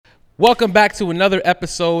Welcome back to another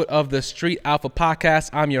episode of the Street Alpha Podcast.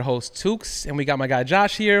 I'm your host, Tukes, and we got my guy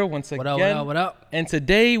Josh here once again. What up? And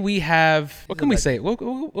today we have, what can we say? What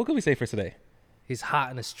can we say for today? He's hot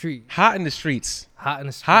in the street. Hot in the streets. Hot in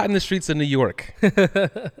the street. Hot in the streets of New York.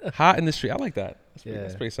 Hot in the street. I like that.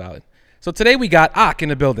 That's pretty solid. So today we got Ak in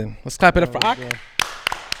the building. Let's clap it up for Ak.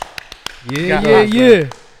 Yeah.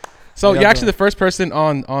 So you're actually the first person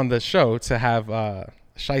on the show to have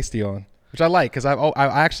Shiesty on, which I like because I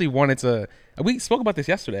actually wanted to. We spoke about this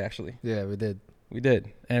yesterday, actually. Yeah, we did. We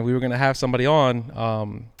did, and we were gonna have somebody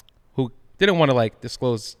on who didn't want to like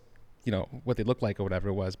disclose, what they look like or whatever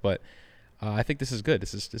it was. But I think this is good.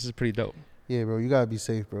 This is pretty dope. Yeah, bro, you gotta be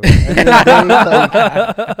safe, bro. I'm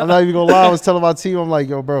not even gonna lie. I was telling my team, I'm like,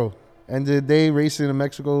 yo, bro, end of the day, racing in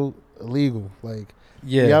Mexico illegal. Like,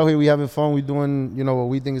 we out here, we having fun, we doing, what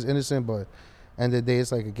we think is innocent, but end of the day,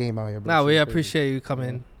 it's like a game out here. Bro. Nah, we appreciate you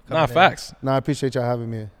coming. Facts. Nah, I appreciate y'all having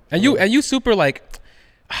me. And you super like,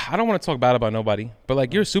 I don't want to talk bad about nobody, but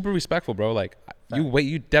like you're super respectful, bro. Like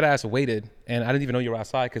you dead ass waited, and I didn't even know you were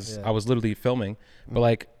outside because I was literally filming. But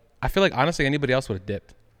like, I feel like honestly anybody else would have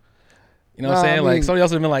dipped. You know what I'm saying? Like somebody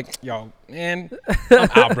else would have been like, yo, man, I'm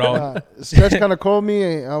out, bro. Stretch kind of called me,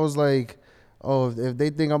 and I was like, oh, if they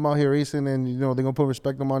think I'm out here racing and, they're going to put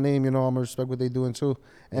respect on my name, I'm going to respect what they doing too.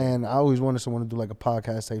 And I always wanted someone to do like a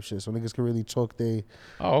podcast type shit so niggas can really talk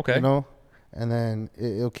Oh, okay. And then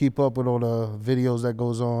it'll keep up with all the videos that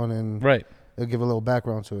goes on and it'll give a little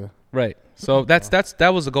background to it. Right. So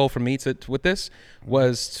that was the goal for me with this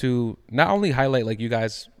was to not only highlight like you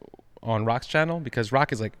guys on Rock's channel, because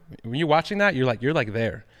Rock is like, when you're watching that, you're like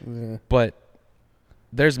there. Yeah. But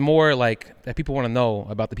there's more like that people want to know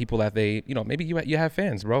about the people that they, maybe you have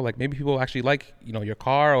fans, bro. Like maybe people actually like, your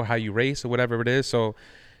car or how you race or whatever it is. So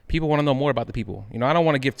people want to know more about the people. I don't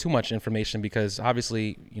want to give too much information because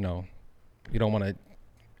obviously, you don't want to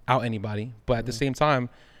out anybody. But at the same time,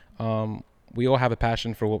 we all have a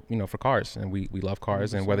passion for, for cars, and we love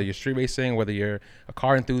cars. 100%. And whether you're street racing, whether you're a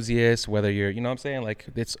car enthusiast, whether you're, you know what I'm saying? Like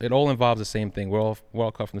it all involves the same thing. We're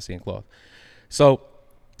all cut from the same cloth. So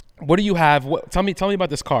what do you have? Tell me about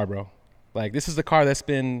this car, bro. Like this is the car that's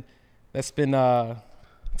been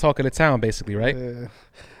talk of the town, basically, right? Yeah.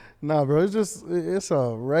 Nah, bro, it's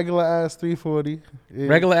a regular ass 340. Yeah.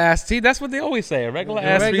 Regular ass. See, that's what they always say. A regular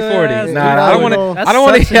ass 340. Nah, I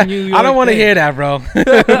don't want to hear that, bro.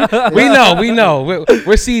 we know.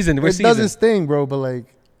 We're seasoned. It does its thing, bro. But like,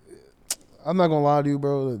 I'm not gonna lie to you,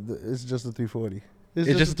 bro. It's just a 340. It's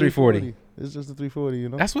just a 340. It's just a 340.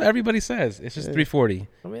 That's what everybody says. It's just 340.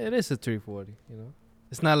 I mean, it is a 340.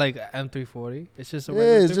 It's not like M340. It's just a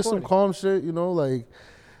regular 340. It's just some calm shit. Like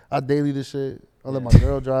I daily this shit. I let my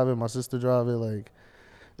girl drive it, my sister drive it. Like,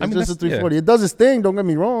 it's just a 340. It does its thing, don't get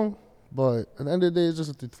me wrong. But at the end of the day, it's just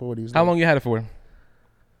a 340. How long you had it for?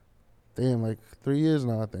 Damn, like 3 years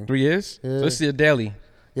now, I think. 3 years? Yeah. So this is a daily.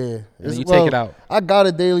 Yeah. And you take it out. I got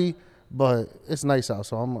it daily, but it's nice out,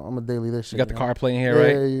 so I'm a daily this shit. You got the car playing here,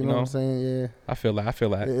 right? Yeah, you know what I'm saying? Yeah. I feel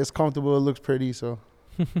that. It's comfortable. It looks pretty, so.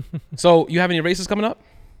 So you have any races coming up?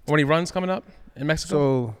 Or any runs coming up in Mexico?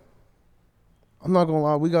 So, I'm not gonna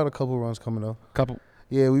lie, we got a couple runs coming up.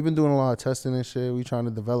 Yeah, we've been doing a lot of testing and shit. We trying to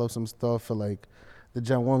develop some stuff for like the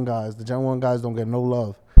Gen 1 guys. The Gen 1 guys don't get no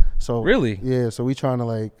love. So really? Yeah, so we trying to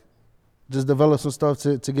like just develop some stuff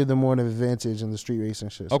to give them more of an advantage in the street racing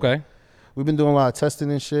shit. So okay. We've been doing a lot of testing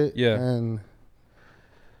and shit. Yeah. And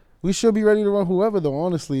we should be ready to run whoever though,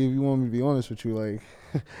 honestly, if you want me to be honest with you. Like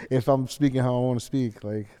if I'm speaking how I want to speak.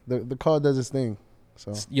 Like the car does its thing.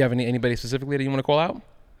 So you have anybody specifically that you want to call out?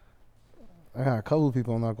 I got a couple of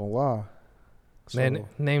people, I'm not gonna lie. So,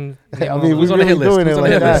 name I mean, who's on the hit list? Doing it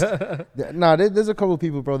like that. Nah, there's a couple of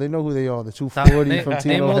people, bro. They know who they are. The 240 from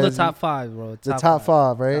Tino. Name all the top five, bro. The top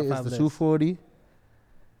five, right? Top it's five the list. 240.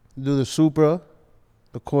 Do the Supra,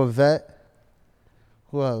 the Corvette.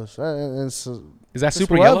 Who else? Is that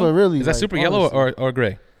super whoever, yellow? Really, is that like, super honestly. yellow or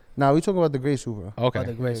gray? Nah, we talking about the gray Supra. Okay.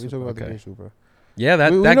 The gray we talking about okay. the gray Supra. Yeah,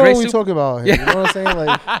 that we that know gray what we talking about here. You know what I'm saying?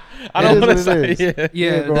 Like, I don't want to say.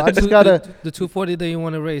 Yeah, bro. the 240 that you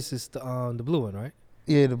want to race is the blue one, right?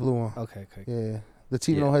 Yeah, the blue one. Okay. Yeah, the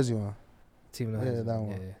Team No Hezzy one. Team No Yeah, that one.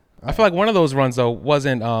 Yeah. I feel like one of those runs though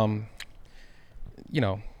wasn't it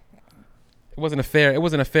wasn't a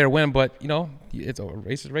fair win, but it's a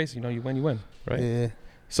race is race. You win, right? Yeah.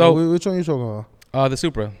 So which one you talking about? The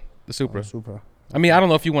Supra. Supra. I mean, I don't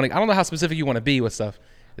know if you want to. I don't know how specific you want to be with stuff.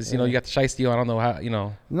 You got the Shiesty on. I don't know how.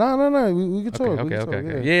 No. We can talk.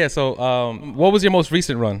 Okay. Yeah. So, what was your most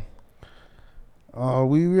recent run?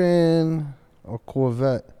 We ran a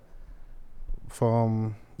Corvette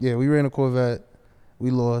we ran a Corvette. We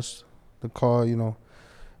lost the car.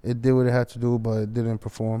 it did what it had to do, but it didn't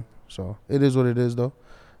perform. So it is what it is, though.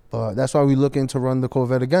 But that's why we looking to run the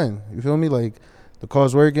Corvette again. You feel me? Like, the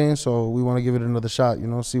car's working, so we want to give it another shot, you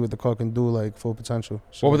know, see what the car can do, like, full potential.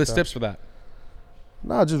 What were the steps for that?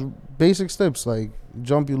 Nah, just basic steps, like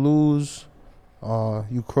jump, you lose,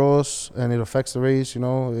 you cross, and it affects the race, you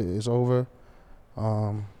know, it's over.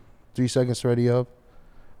 3 seconds to ready up.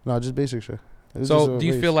 Nah, just basic shit. So do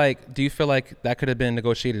you feel like that could have been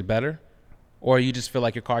negotiated better? Or you just feel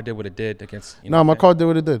like your car did what it did against, you know? Nah, my car did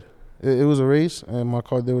what it did. It was a race, and my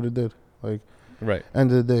car did what it did. Like, right.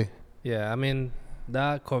 End of the day. Yeah, I mean,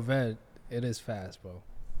 that Corvette, it is fast, bro.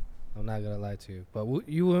 I'm not gonna lie to you. But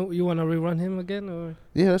you want to rerun him again, or?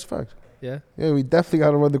 Yeah, that's fact. Yeah. Yeah, we definitely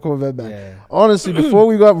got to run the Corvette back. Yeah. Honestly, before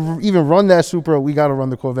we even run that Supra, we got to run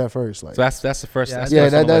the Corvette first. Like, So that's the first. Yeah,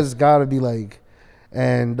 that's got to be like,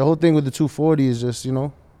 and the whole thing with the 240 is just, you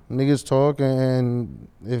know, niggas talk, and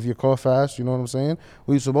if your car fast, you know what I'm saying.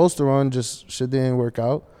 We were supposed to run, just shit didn't work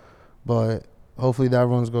out, but hopefully that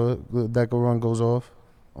run goes off.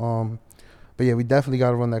 But yeah, we definitely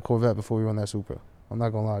got to run that Corvette before we run that Supra. I'm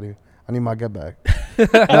not gonna lie to you. I need my get back. I'm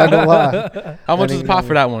not gonna lie. How much was the pot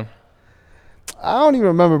for that one? I don't even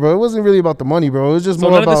remember, bro. It wasn't really about the money, bro. It was just So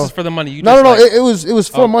more none about. of this is for the money. You No. just It was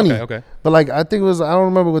for money. Okay. But like, I think it was. I don't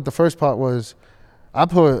remember what the first pot was. I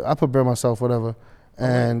put bread myself, whatever.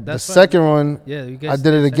 And the second one, yeah, you I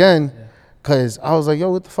did it again because I was like, yo,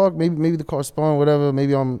 what the fuck? Maybe the car spun, whatever.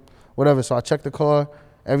 Maybe I'm whatever. So I checked the car.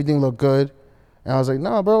 Everything looked good. And I was like,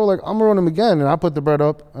 nah, bro, like, I'm gonna run him again. And I put the bread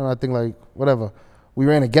up, and I think, like, whatever. We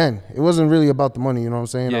ran again. It wasn't really about the money, you know what I'm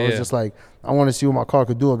saying? I was just like, I want to see what my car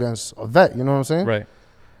could do against a vet, you know what I'm saying? Right.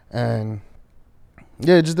 And,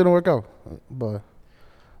 yeah, it just didn't work out. But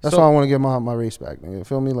that's why I want to get my race back, nigga. You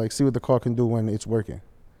feel me? Like, see what the car can do when it's working.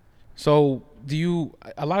 So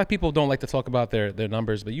a lot of people don't like to talk about their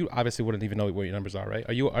numbers, but you obviously wouldn't even know what your numbers are, right?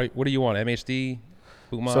 What are you on, MHD,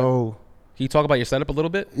 boot mod? So, can you talk about your setup a little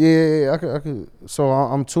bit? Yeah, I could. So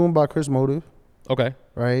I'm tuned by Chris Motive. Okay.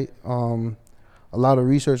 Right. A lot of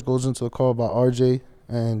research goes into the car by RJ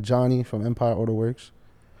and Johnny from Empire Auto Works.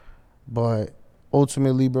 But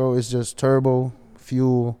ultimately, bro, it's just turbo,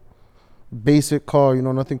 fuel, basic car, you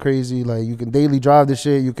know, nothing crazy. Like, you can daily drive this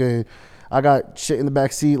shit. I got shit in the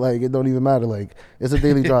back seat, like, it don't even matter. Like, it's a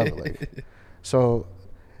daily driver. Like, so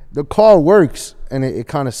the car works, and it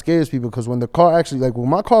kind of scares people because when the car actually, like, when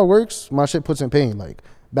my car works, my shit puts in pain, like,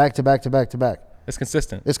 back to back to back to back. It's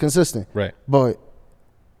consistent. It's consistent. Right. But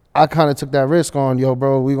I kind of took that risk on, yo,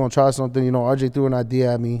 bro, we going to try something. You know, RJ threw an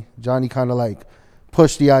idea at me. Johnny kind of, like,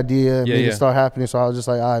 pushed the idea and made it start happening. So I was just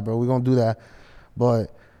like, all right, bro, we going to do that. But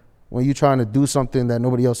when you're trying to do something that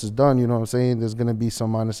nobody else has done, you know what I'm saying, there's going to be some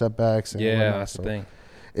minor setbacks. And whatnot. That's the thing.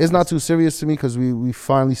 It's not too serious to me because we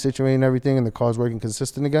finally situated everything and the car's working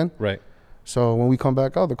consistent again. Right. So when we come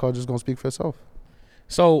back out, the car just going to speak for itself.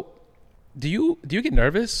 So do you get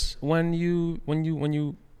nervous when you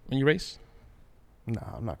race? Nah,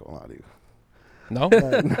 I'm not gonna lie to you. No,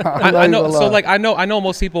 I know. So like, I know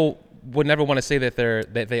most people would never want to say that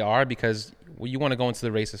they are because you want to go into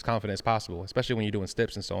the race as confident as possible, especially when you're doing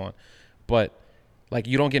steps and so on. But like,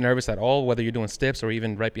 you don't get nervous at all, whether you're doing steps or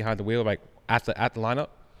even right behind the wheel, like at the lineup.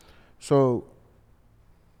 So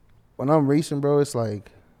when I'm racing, bro, it's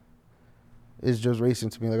like it's just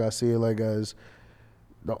racing to me. Like, I see it like as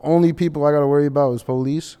the only people I gotta worry about is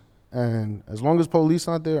police, and as long as police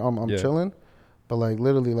not there, I'm chilling. But like,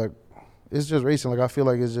 literally, like, it's just racing. Like, I feel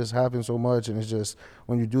like it's just happened so much, and it's just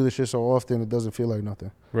when you do this shit so often, it doesn't feel like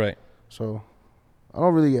nothing. Right. So I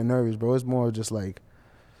don't really get nervous, bro. It's more just like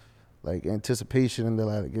anticipation and the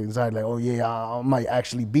like anxiety. Like, oh yeah, I might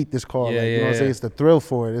actually beat this car. Yeah, like, you know what I'm saying? It's the thrill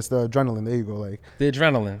for it. It's the adrenaline. There you go. Like the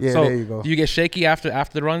adrenaline. Yeah, so there you go. Do you get shaky after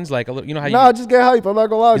the runs? Like, you know how you? Nah, I just get hype. I'm not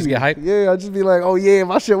gonna lie to you. Just get hype? Yeah, I just be like, oh yeah,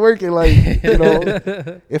 my shit working. Like, you know,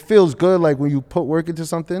 it feels good. Like when you put work into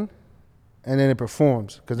something, and then it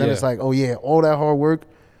performs. Because then it's like, oh yeah, all that hard work,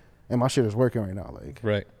 and my shit is working right now. Like,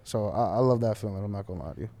 right. So I love that feeling. I'm not gonna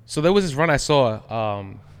lie to you. So there was this run I saw,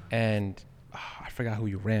 and I forgot who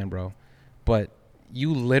you ran, bro, but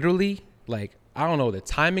you literally, like, I don't know the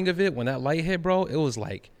timing of it when that light hit, bro. It was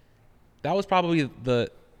like, that was probably it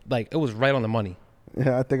was right on the money.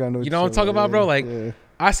 Yeah, I think I know. You know what I'm talking about, bro? Like,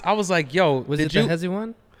 I was like, yo, was it the Hezzy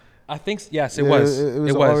one? I think yes, it was. It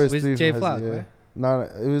was. It was J Flock, right? No,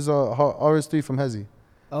 it was RS3 from Hezzy.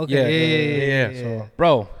 Okay. Yeah. So,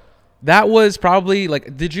 bro, that was probably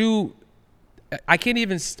like, did you? I can't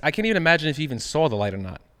even imagine if you even saw the light or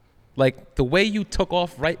not. Like the way you took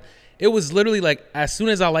off, right? It was literally like as soon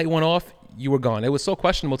as our light went off, you were gone. It was so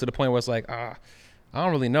questionable to the point where it's like, I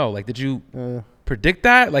don't really know. Like, did you predict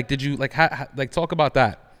that? Like, did you like talk about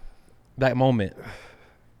that moment?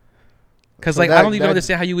 Because So like I that- don't even that-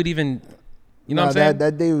 understand how you would even, you know Nah, what I'm saying?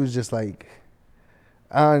 That day was just like,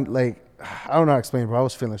 I don't know how to explain, bro. I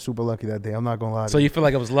was feeling super lucky that day. I'm not gonna lie. So you feel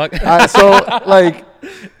like it was luck? So like,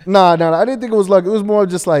 nah, I didn't think it was luck. It was more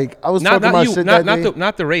just like I was talking about shit that day.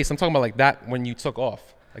 not the race. I'm talking about like that when you took off,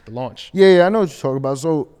 like the launch. Yeah, I know what you're talking about.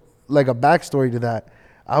 So like a backstory to that,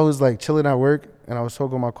 I was like chilling at work and I was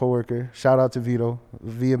talking with my coworker. Shout out to Vito,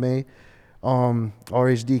 VMA,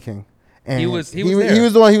 RHD King. And He was he there,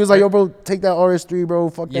 was the one. He was like, right? "Yo, bro, take that RS3, bro.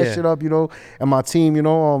 Fuck that Yeah. shit up, you know." And my team, you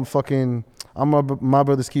know, I'm my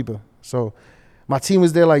brother's keeper. So my team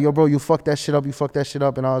was there like, "Yo, bro, you fuck that shit up. You fuck that shit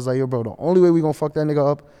up." And I was like, "Yo, bro, the only way we gonna fuck that nigga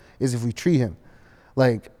up is if we treat him.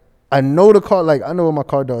 Like, I know the car, like I know what my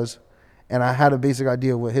car does, and I had a basic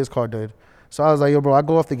idea what his car did. So I was like, yo, bro, I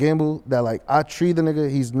go off the gamble that like I treat the nigga,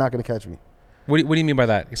 he's not gonna catch me. What do you mean by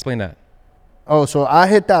that? Explain that. Oh, so I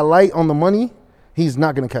hit that light on the money, he's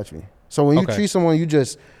not gonna catch me. So when you Okay. treat someone,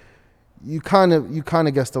 you kind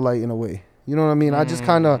of guess the light in a way. You know what I mean?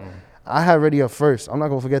 I had ready up first. I'm not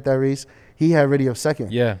gonna forget that race. He had ready up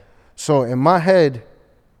second. Yeah. So in my head,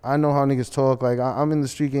 I know how niggas talk. Like I'm in the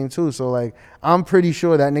street game too. So like I'm pretty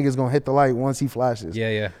sure that nigga's gonna hit the light once he flashes.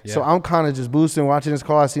 Yeah. So I'm kind of just boosting, watching his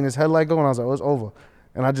car. I seen his headlight go, and I was like, oh, it's over.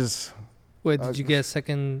 And I just Wait, did you get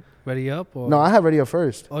second ready up? Or? no, I had ready up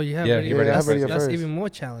first. Oh, you have Yeah, ready you up. ready up That's, first. that's First. even more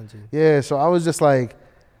challenging. Yeah, so I was just like,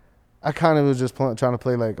 I kind of was just trying to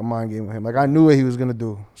play like a mind game with him. Like I knew what he was gonna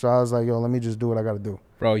do, so I was like, yo, let me just do what I gotta do.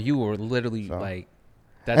 Bro, you were literally So. like.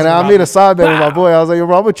 And I made a side bet with my boy. I was like, yo,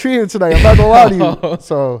 bro, I'm gonna treat him tonight. I'm not gonna lie to you.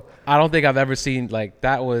 So I don't think I've ever seen like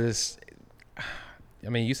that was. I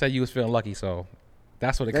mean, you said you was feeling lucky, so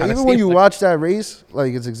that's what it kind of. even when you watch that race,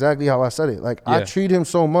 like it's exactly how I said it. Like I Yeah. treat him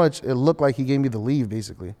so much, it looked like he gave me the leave,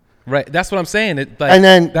 basically. Right, that's what I'm saying. It, like, And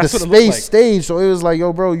then the that's what it looked space like. stayed, so it was like,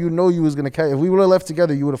 yo, bro, you know you was gonna catch. If we would have left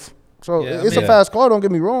together, you would have. So Yeah, I it's mean- a fast car. Don't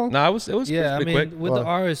get me wrong. No, it was Yeah, I pretty mean, quick. with the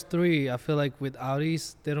Wow. RS3, I feel like with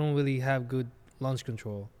Audis, they don't really have good launch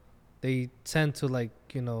control. They tend to like,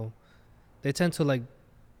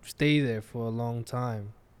 stay there for a long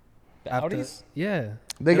time. The After- Audis? Yeah.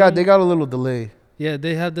 They got a little delay, Yeah,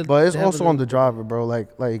 they have the. but it's they have also on the driver, bro. Like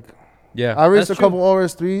Yeah, I raced That's a couple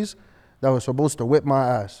RS3s that was supposed to whip my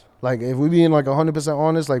ass. Like if we being like 100%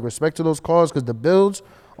 honest, like respect to those cars, because the builds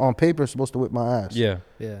on paper are supposed to whip my ass. yeah.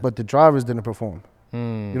 Yeah. But the drivers didn't perform. You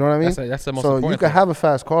know what I mean? That's the most So important you can thing. have a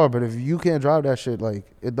fast car, but if you can't drive that shit, like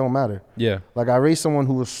it don't matter. Yeah, Like I raced someone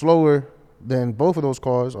who was slower than both of those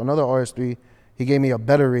cars, another RS3. He gave me a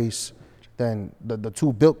better race than the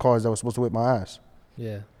two built cars that were supposed to whip my ass.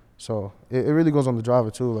 Yeah. So it really goes on the driver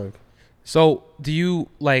too. Like So do you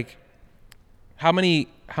like how many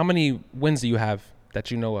wins do you have that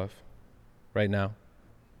you know of right now?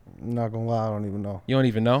 I'm not gonna lie, I don't even know. You don't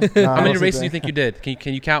even know? Nah, How I many don't races do you think- think you did?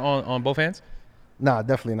 Can you count on both hands? Nah,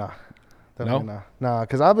 definitely not. Definitely No? not. Nah,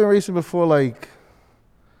 because I've been racing before like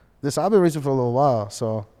this. I've been racing for a little while.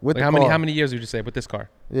 So with Like the car, how many years would you say with this car?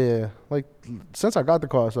 Yeah, like since I got the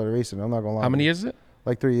car, I started racing. I'm not gonna lie. How many years is it?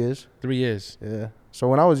 Like 3 years. 3 years. Yeah. So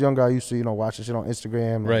when I was younger, I used to watch this shit on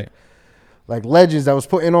Instagram. Right. Like legends that was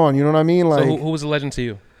putting on. You know what I mean? Like So who was a legend to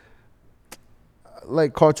you?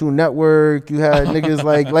 like Cartoon Network. You had niggas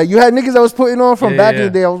like you had niggas that was putting on from Yeah, back yeah. in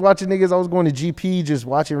the day. I was watching niggas. I was going to GP just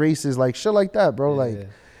watching races, like shit like that, bro. Yeah,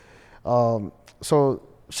 Like, so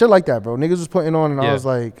shit like that, bro. Niggas was putting on, and Yeah. I was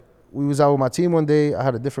like, we was out with my team one day. I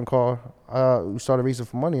had a different car. We started racing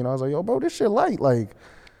for money, and I was like, yo, bro, this shit light. Like,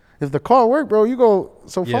 if the car work, bro, you go.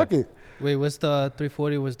 So Yeah. fuck it. Wait, what's the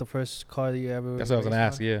 340? Was the first car that you ever? That's what I was gonna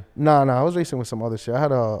raced ask. on? Yeah. Nah, I was racing with some other shit. I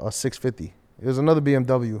had a 650. It was another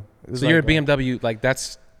BMW. It was So you're a like BMW. Like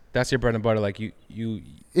that's your bread and butter. Like you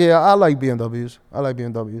Yeah, I like BMWs. I like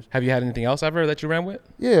BMWs. have you had anything else ever that you ran with?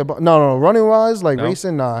 Yeah, but no, running wise, like No?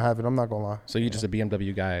 racing, nah, I haven't. I'm not gonna lie. So you're just a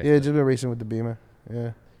BMW guy. Yeah, just been racing with the Beamer.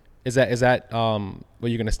 Yeah. Is that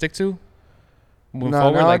what you're gonna stick to? Moving Nah,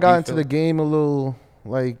 forward? now I Like, do got you into feel- the game a little,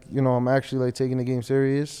 like, I'm actually like taking the game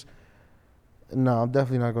serious. No, I'm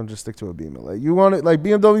definitely not gonna just stick to a Beamer. Like you want it, like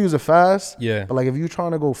BMWs are fast, Yeah. but like if you're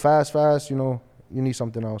trying to go fast, you need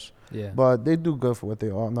something else. Yeah. But they do good for what they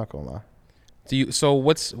are. I'm not gonna lie. Do you? So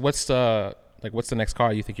what's the next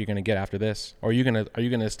car you think you're gonna get after this? Or are you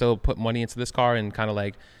gonna still put money into this car and kind of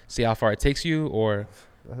like see how far it takes you? Or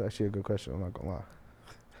That's actually a good question. I'm not gonna lie.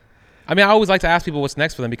 I mean, I always like to ask people what's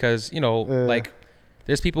next for them because Yeah. like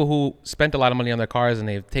there's people who spent a lot of money on their cars and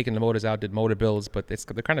they've taken the motors out, did motor builds, but they're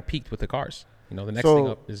kind of peaked with the cars. The next thing So-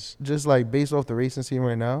 up is Just like based off the racing scene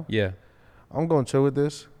right now, yeah. I'm gonna chill with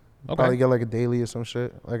this. Okay. Probably get like a daily or some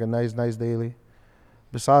shit, like a nice daily.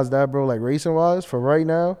 Besides that, bro, like racing wise, for right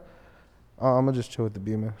now, I'm gonna just chill with the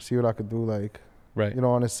Beamer, see what I could do, like Right.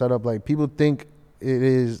 on this setup. Like people think it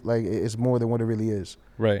is like it's more than what it really is.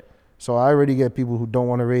 Right. So I already get people who don't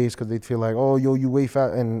want to race because they feel like, oh, yo, you way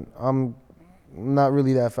fast, and I'm not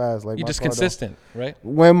really that fast. Like You're my just car consistent, right?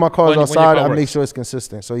 When my car's When your outside, car I make works. sure it's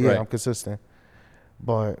consistent. So yeah, Right. I'm consistent.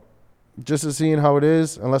 But just to seeing how it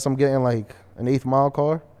is, unless I'm getting like an 8th mile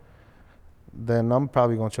car, then I'm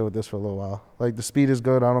probably gonna chill with this for a little while. Like the speed is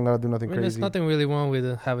good. I don't gotta do I nothing mean, there's crazy. nothing really wrong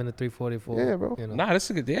with having a 344. Yeah, bro. You know? Nah, this is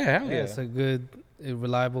a good. Yeah, hell Yeah, yeah. it's a good,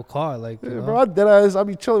 reliable car. Like, you Yeah, know? bro, I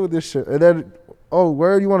be chilling with this shit. And then, oh,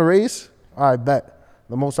 where do you want to race? All right, bet.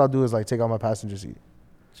 The most I'll do is like take out my passenger seat.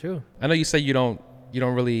 True. I know you say you don't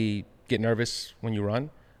really get nervous when you run.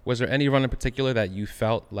 Was there any run in particular that you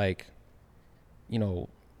felt like, you know,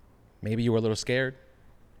 maybe you were a little scared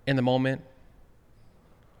in the moment?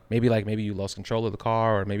 Maybe you lost control of the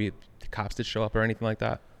car, or maybe the cops did show up or anything like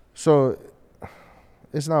that? So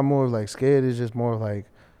it's not more of like scared. It's just more of like,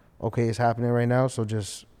 okay, it's happening right now. So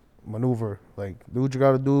just maneuver. Like, do what you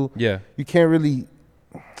got to do. Yeah. You can't really,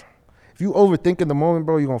 if you overthink in the moment,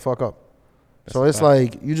 bro, you're going to fuck up. That's So a it's fact.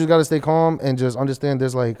 like, you just got to stay calm and just understand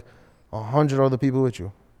there's like 100 other people with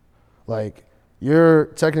you. Like, you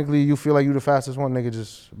feel like you're the fastest one, nigga,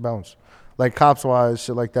 just bounce. Like, cops-wise,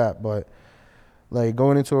 shit like that. But, like,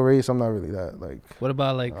 going into a race, I'm not really that. Like, What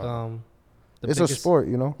about like it's a sport,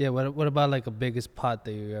 you know? Yeah. What about like a biggest pot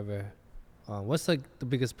that you ever? What's like the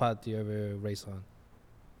biggest pot you ever race on?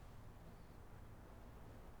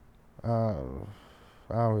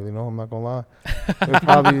 I don't really know. I'm not going to lie. It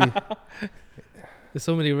probably... There's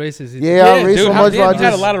so many races. Yeah, I race dude, so how much, damn, but you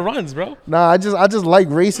had a lot of runs, bro. Nah, I just like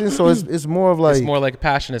racing, so it's more of like... It's more like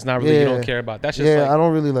passion. It's not really you don't Yeah. care about. That's just Yeah, like I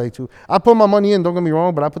don't really like to. I put my money in, don't get me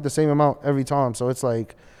wrong, but I put the same amount every time. So it's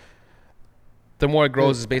like... the more it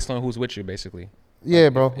grows is based on who's with you, basically. Yeah,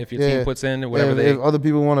 Like, bro. If your yeah. team puts in Yeah, whatever if other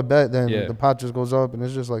people want to bet, then Yeah. the pot just goes up, and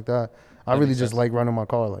it's just like that. I That really makes just sense. like running my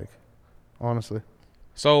car, like, honestly.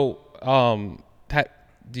 So,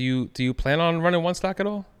 do you plan on running one stock at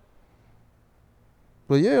all?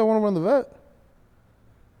 But yeah, I want to run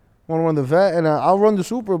the vet. And I'll run the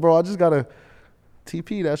Supra, bro. I just got to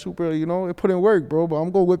TP that Supra, you know? It put in work, bro, but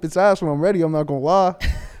I'm going to whip its ass when I'm ready. I'm not going to lie.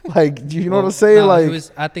 Like, you know what I'm saying? No, Like,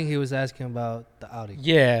 I think he was asking about the Audi.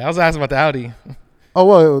 Yeah, I was asking about the Audi. oh,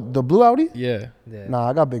 what, the blue Audi? Yeah. Yeah. Nah,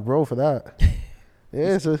 I got big bro for that.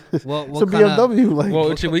 Yeah, it's a, Well, it's a BMW. Like, Well,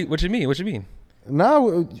 what you mean? What you mean?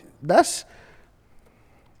 nah, that's...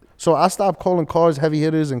 So I stopped calling cars heavy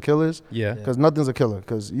hitters and killers Yeah. because nothing's a killer.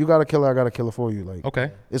 Because you got a killer, I got a killer for you. Like,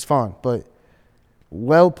 Okay. it's fine. But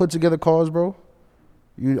well put together cars, bro.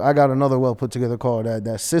 I got another well put together car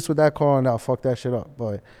that sits with that car and I'll fuck that shit up.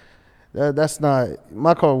 But that's not...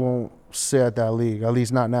 My car won't sit at that league. At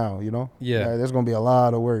least not now, you know? Yeah. There's going to be a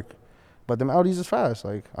lot of work. But them Audis is fast.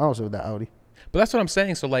 Like, I don't sit with that Audi. But that's what I'm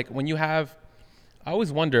saying. So like when you have, I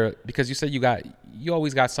always wonder, because you said you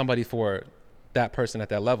always got somebody for that person at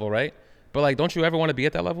that level, right? But like, don't you ever want to be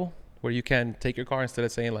at that level where you can take your car instead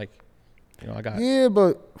of saying like, you know, I got... Yeah,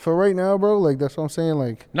 but for right now, bro, like, that's what I'm saying.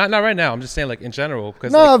 Like, Not right now. I'm just saying like in general.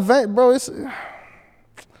 Cause nah, like, bro,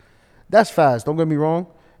 that's fast. Don't get me wrong.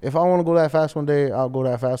 If I want to go that fast one day, I'll go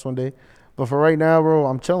that fast one day. But for right now, bro,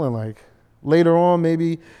 I'm chilling. Like, later on,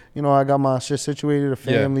 maybe, you know, I got my shit situated, a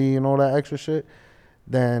family and all that extra shit,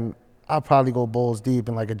 then I'll probably go balls deep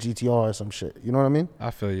in like a GTR or some shit. You know what I mean?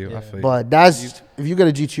 I feel you. Yeah. I feel you. But that's, if you get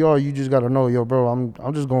a GTR, you just got to know, yo, bro, I'm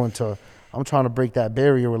trying to break that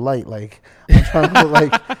barrier with light. Like, I'm trying to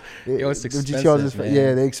like, Yo, it's the expensive, man.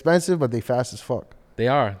 yeah, they expensive, but they fast as fuck. They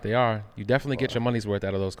are. You definitely get your money's worth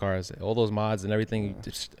out of those cars. All those mods and everything.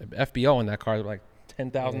 Just FBO in that car is like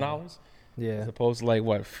 $10,000 Yeah. as opposed to like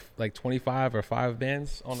what, like 25 or 5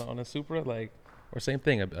 bands on a Supra, like, or same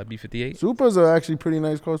thing, a B58. Supras are actually pretty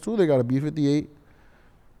nice cars too. They got a B58.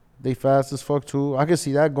 They fast as fuck too. I can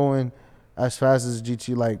see that going as fast as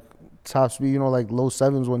GT, like top speed, you know, like low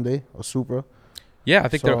 7s one day, a Supra. Yeah, I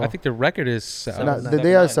think So- the record is They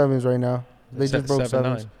are 7s right now. They just broke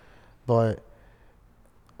 7.9. 7s. But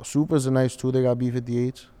Supras are nice too. They got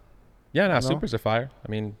B58s. Yeah, no, No? Supras are fire. I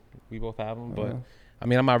mean, we both have them, but Yeah. I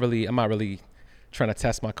mean, I'm not really trying to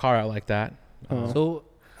test my car out like that. So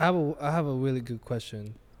I have a really good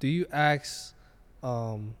question. Do you ask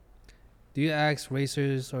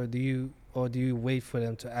racers or do you wait for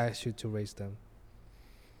them to ask you to race them?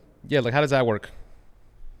 Yeah, like how does that work?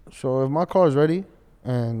 So if my car is ready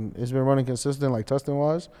and it's been running consistent, like testing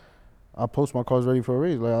wise, I post my car's ready for a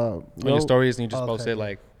race. Like, On your stories, and you just post Okay. it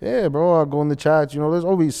like, yeah, bro, I go in the chat. You know, there's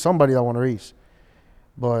always somebody that want to race.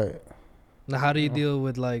 But Now, how do you deal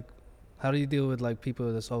with like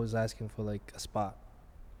people that's always asking for like a spot?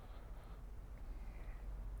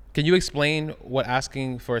 can you explain what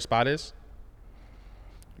asking for a spot is?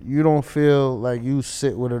 you don't feel like you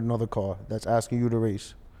sit with another car that's asking you to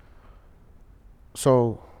race.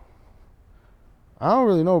 So I don't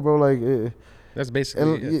really know, bro. Like That's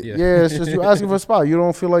basically yeah, it's just you asking for a spot. You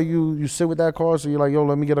don't feel like you sit with that car, so you're like, yo,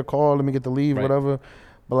 let me get a car, let me get the leave, Right. whatever.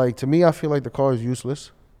 But like to me, I feel like the car is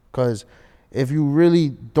useless because if you really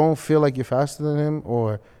don't feel like you're faster than him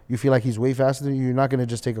or you feel like he's way faster than you, you're not gonna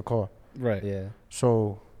just take a car. Right. Yeah.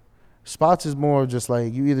 So spots is more just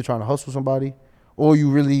like you either trying to hustle somebody or you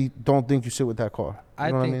really don't think you sit with that car.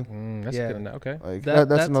 You know think what I mean? That's Yeah. good enough. Okay. Like that-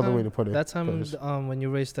 that's that another time- way to put it. that time 'cause- when you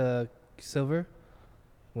raced the silver,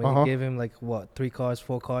 when Uh-huh. you gave him like what 3 cars,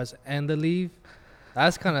 4 cars, and the leave,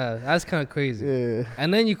 that's kind of crazy. yeah.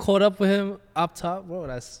 And then you caught up with him up top, bro.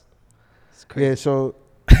 That's crazy, Yeah, so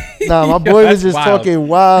nah, my boy that's was just wild. talking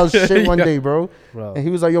wild shit one Yeah. day, bro. bro. And he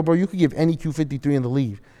was like, "Yo, bro, you could give any Q53 in the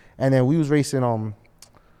leave." And then we was racing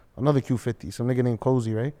another Q50, some nigga named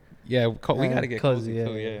Cozy, right? Yeah. We gotta get Cozy, cozy. yeah,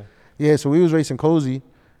 Too, yeah. yeah. Yeah, so we was racing Cozy,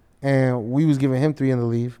 and we was giving him 3 in the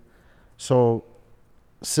leave. So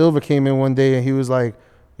Silver came in one day and he was like,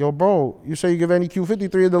 "Yo, bro, you say you give any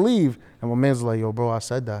Q53 in the leave?" And my man's like, "Yo, bro, I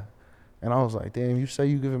said that." And I was like, "Damn, you say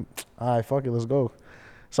you give him? All right, fuck it, let's go."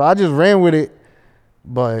 So I just ran with it,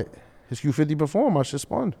 but his Q50 performed, my shit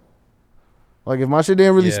spun. Like if my shit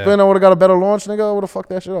didn't really Yeah. spin, I would have got a better launch, nigga. I would have fucked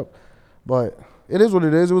that shit up. But it is what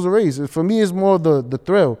it is. It was a race. For me, it's more the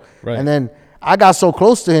thrill. Right. And then I got so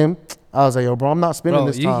close to him, I was like, "Yo, bro, I'm not spinning Bro,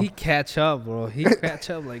 this time." he catch up, bro. He catch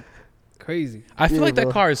up like crazy. I feel Yeah, like that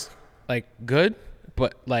bro. car is like good,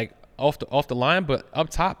 but like off the line, but up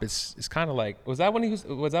top it's kind of like was that when he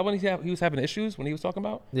was having issues when he was talking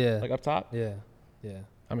about Yeah, like up top. yeah, yeah.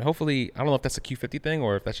 I mean, hopefully I don't know if that's a Q50 thing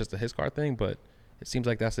or if that's just a his car thing, but it seems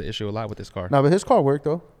like that's the issue a lot with this car. Nah, but his car worked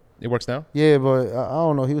though. It works now. Yeah, but I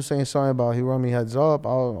don't know. He was saying something about he run me heads up.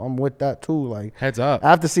 I'm with that too. Like Heads up.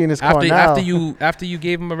 after seeing this car now, After you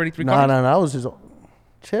gave him already 3 nah, cars. that was his.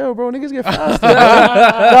 Chill, bro. Niggas get faster. Bro.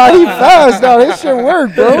 Nah, he fast. Nah, this shit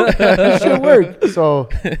work, bro. This shit work. So,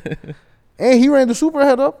 and he ran the super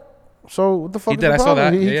head up. So what the fuck He is did, the I saw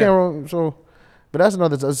problem? that. He Yeah, can't run. So, but that's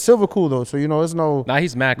another. Silver cool though. So you know, it's no Nah,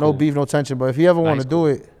 he's mad cool. beef, no tension. But if he ever Nah, want to he's do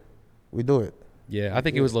it, we do it. Yeah, I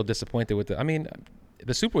think he was a little disappointed with I mean,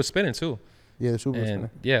 the super was spinning too, Yeah, the super. and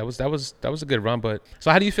yeah, that was a good run. But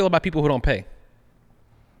so how do you feel about people who don't pay?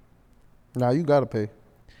 Nah, you gotta pay.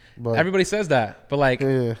 But Everybody says that, but like,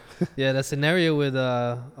 yeah. Yeah, the scenario with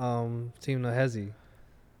Team Nahezi.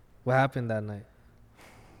 What happened that night?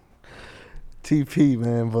 TP,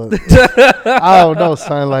 man, but I don't know,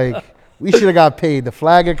 son. Like we should have got paid. The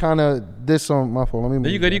flagger kind of did some. My fault. Let me. no,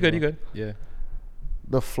 move you good, that, you good, bro. you good. Yeah,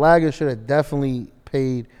 The flagger should have definitely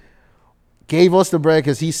paid. Gave us the bread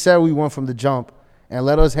because he said we went from the jump and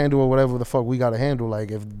let us handle whatever the fuck we got to handle.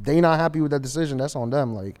 Like if they not happy with that decision, that's on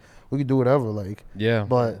them. Like we could do whatever. Like, yeah.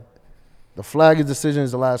 but the flagger's decision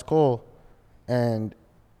is the last call, and.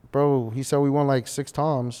 Bro, he said we won like 6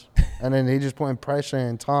 times, and then they just putting pressure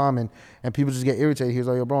and time, and people just get irritated. He was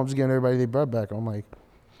like, "Yo, bro, I'm just giving everybody their bread back." I'm like,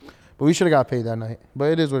 but we should have got paid that night.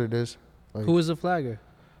 But it is what it is. Like, Who was the flagger?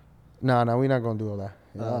 Nah, we're not gonna do all that.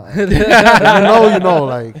 You know,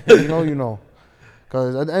 like you know.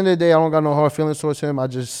 Cause at the end of the day, I don't got no hard feelings towards him. I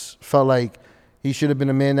just felt like he should have been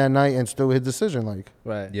a man that night and still his decision. Like,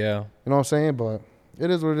 Right. Yeah. you know what I'm saying? But it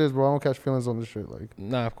is what it is, bro. I don't catch feelings on this shit. Like,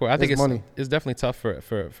 Nah, of course. I think It's money. it's definitely tough for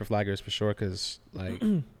flaggers for sure, because like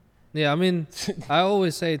Yeah, I mean, I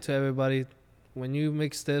always say to everybody, when you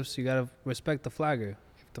make steps, you gotta respect the flagger.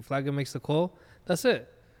 If the flagger makes the call, that's it.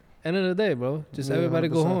 End of the day, bro. Just Yeah, everybody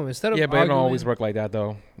go 100%. home instead of yeah, but it don't arguing. always work like that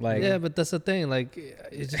though. Like Yeah, but that's the thing. Like,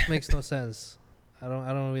 it just makes no sense. I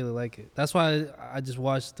don't really like it. That's why I just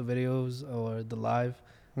watch the videos or the live,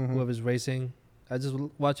 mhm. whoever's racing. I just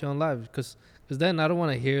watch it on live because then I don't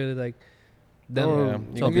want to hear like them. Bro, Yeah, you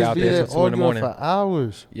niggas gonna be out there till 2 in the arguing morning. for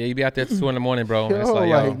hours. Yeah, you be out there till 2 in the morning, bro. And Yo, it's like,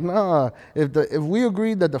 like, yo, nah. If we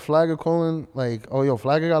agreed that the flagger calling, like, oh, yo,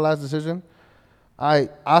 flagger got last decision,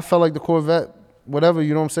 I felt like the Corvette, whatever,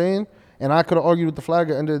 you know what I'm saying? And I could have argued with the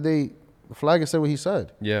flagger. End of the day, the flagger said what he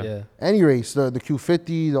said. yeah. Any race, the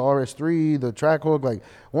Q50, the RS3, the Trackhawk, like,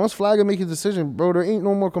 once flagger make his decision, bro, there ain't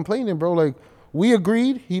no more complaining, bro. Like, we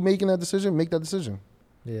agreed, he making that decision, make that decision.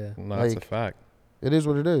 Yeah. No, that's a Like- fact. It is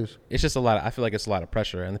what it is. It's just a lot. I feel like it's a lot of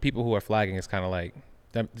pressure, and the people who are flagging is kind of like.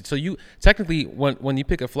 So you technically, when you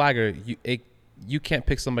pick a flagger, you can't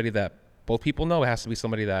pick somebody that both people know. It has to be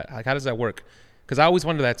somebody that, like, how does that work? Because I always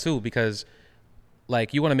wonder that too. Because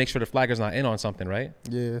like you want to make sure the flagger's not in on something, right?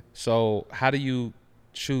 Yeah. So how do you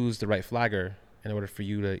choose the right flagger in order for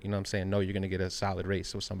you to, you know what I'm saying, know you're going to get a solid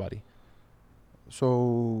race with somebody?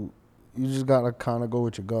 So you just got to kind of go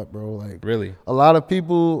with your gut, bro. Like, Really? a lot of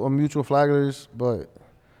people are mutual flaggers, but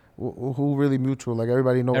who really mutual. Like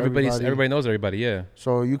everybody know everybody. Everybody knows everybody. Yeah.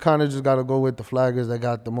 So you kind of just gotta go with the flaggers that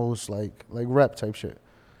got the most like rep type shit.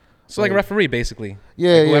 So like a referee, basically.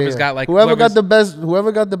 Yeah, like whoever's got like whoever got the best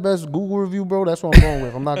Google review, bro. That's what I'm going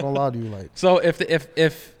with. I'm not gonna lie to you, like. So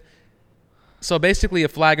so basically a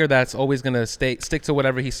flagger that's always gonna stick to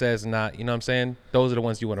whatever he says, and not, you know what I'm saying. Those are the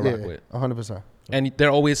ones you want to rock with. 100%. And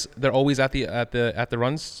they're always at the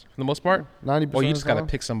runs for the most part. 90%. Or you just gotta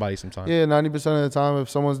pick somebody sometime. Yeah, 90% of the time, if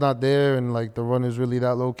someone's not there and like the run is really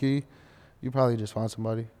that low key, you probably just find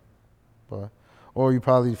somebody, or you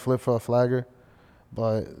probably flip for a flagger.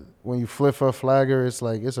 But when you flip for a flagger, it's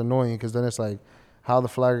like it's annoying because then it's like how the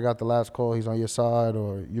flagger got the last call, he's on your side,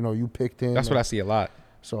 or you picked him. That's what I see a lot.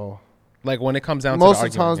 So like when it comes down most to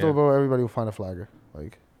of the times though, bro, everybody will find a flagger.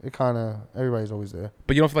 Like it kind of everybody's always there.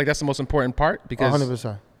 But you don't feel like that's the most important part because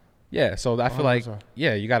 100%. Yeah, so I feel 100%. like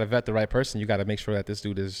you got to vet the right person. You got to make sure that this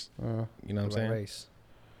dude is, you know what I'm saying? Race.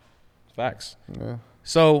 Facts. Yeah.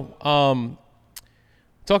 So,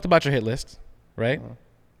 talked about your hit list, right?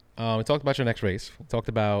 We talked about your next race. We talked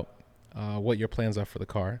about what your plans are for the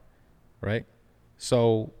car, right?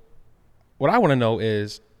 So, what I want to know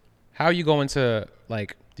is how you go into,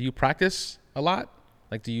 like, do you practice a lot?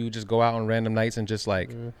 Like, do you just go out on random nights and just,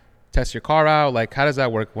 like, test your car out? Like, how does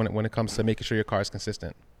that work when it comes to making sure your car is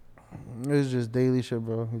consistent? It's just daily shit,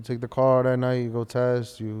 bro. You take the car that night, you go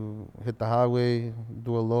test, you hit the highway,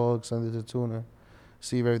 do a log, send it to tuner,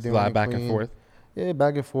 see if everything Fly went back clean. and forth. Yeah,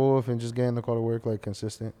 back and forth, and just getting the car to work like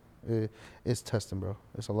consistent. It's testing, bro.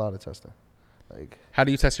 It's a lot of testing. Like, how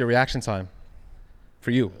do you test your reaction time?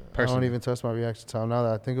 For you personally, I don't even test my reaction time. Now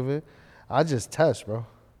that I think of it, I just test, bro.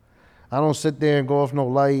 I don't sit there and go off no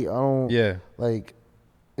light. I don't. Yeah. Like,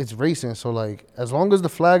 it's racing, so like as long as the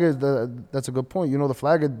flag is that's a good point. The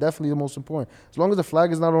flag is definitely the most important. As long as the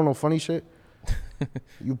flag is not on no funny shit.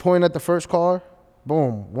 You point at the first car,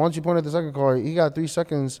 boom. Once you point at the second car, he got 3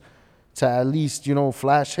 seconds to at least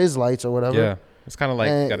flash his lights or whatever. Yeah, it's kind of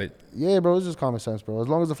like yeah, bro. It's just common sense, bro. As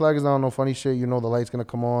long as the flag is not on no funny shit, the light's gonna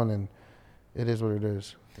come on, and it is what it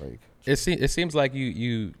is. Like it seems like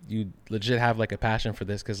you legit have like a passion for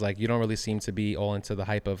this, because like you don't really seem to be all into the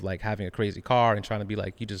hype of like having a crazy car and trying to be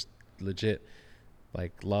like, you just legit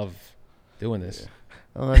like love doing this. Yeah.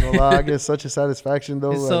 I'm not gonna lie, I get such a satisfaction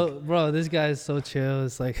though. It's like, so, bro, this guy is so chill.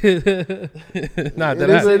 It's like Nah,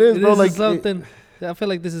 it is, bro. Like something. I feel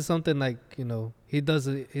like this is something like he does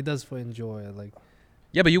for enjoy. Like,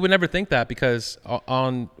 yeah, but you would never think that, because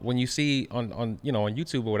when you see on on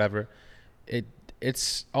YouTube or whatever,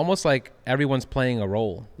 it's almost like everyone's playing a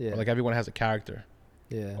role. Yeah. Or like everyone has a character.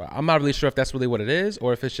 yeah, Well, I'm not really sure if that's really what it is,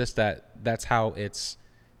 or if it's just that's how it's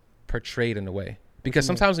portrayed in a way. Because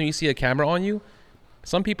sometimes when you see a camera on you,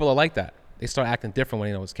 some people are like that. They start acting different when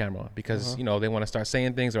they know it's camera on, because they want to start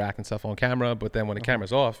saying things or acting stuff on camera. But then when the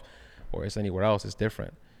camera's off, or it's anywhere else, it's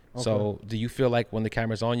different. Okay. So do you feel like when the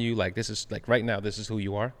camera's on you, like this is like right now, this is who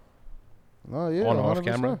you are? Oh yeah, on or 100%. off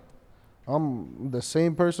camera? I'm the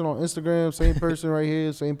same person on Instagram, same person right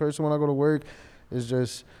here, same person when I go to work. It's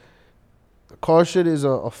just car shit is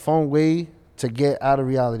a fun way to get out of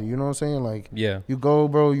reality. You know what I'm saying? Like, Yeah. you go,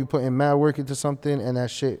 bro, you put in mad work into something, and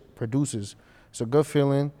that shit produces. It's a good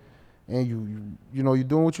feeling, and you're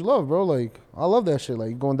doing what you love, bro. Like, I love that shit.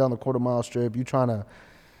 Like, going down the quarter-mile strip, you trying to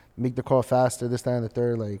make the car faster, this, that, and the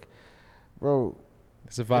third. Like, bro,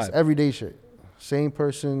 It's a vibe. it's everyday shit. Same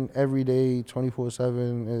person every day,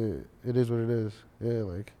 24/7. It is what it is. Yeah,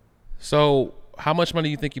 like. So how much money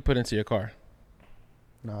do you think you put into your car?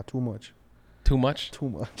 Nah, too much. Too much? Too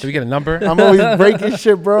much. Did we get a number? I'm always breaking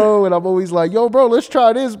shit, bro, and I'm always like, yo, bro, let's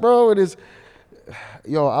try this, bro. I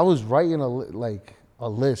was writing a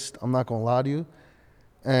list. I'm not gonna lie to you,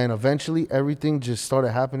 and eventually everything just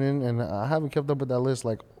started happening, and I haven't kept up with that list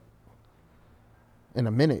like in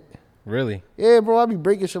a minute. Really? Yeah, bro, I be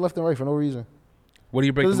breaking shit left and right for no reason. What do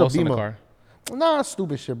you break the This is a most in the Beamer. car? Nah,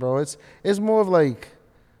 stupid shit, bro. It's more of like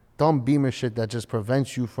dumb Beamer shit that just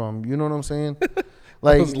prevents you from, you know what I'm saying?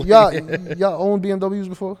 Like, y'all own BMWs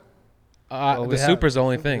before? The Super's the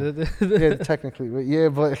only thing. Yeah, technically, but yeah,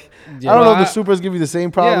 but Yeah, I don't know well, if the Supers give you the same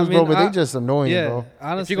problems, I mean, bro. But they just annoying, yeah, bro.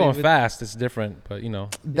 honestly, If you're going fast, it's different, but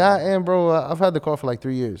That and bro, I've had the car for like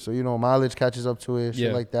 3 years, so mileage catches up to it, shit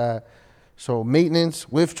Yeah. like that. So maintenance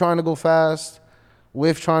with trying to go fast,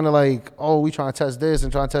 with trying to we trying to test this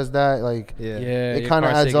and trying to test that, like yeah. it your kind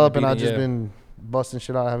of car's adds taking a up, and I've beating, just yeah. been busting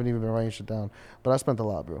shit out. I haven't even been writing shit down, but I spent a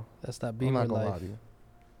lot, bro. That's that I'm Beamer not gonna lie life. to you.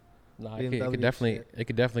 Nah, BMW it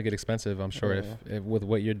could definitely get expensive, I'm sure, Yeah. if with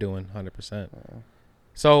what you're doing, 100%.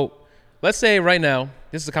 So let's say right now,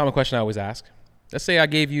 this is a common question I always ask. Let's say I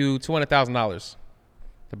gave you $200,000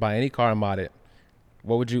 to buy any car and mod it.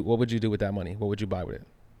 What would you do with that money? What would you buy with it?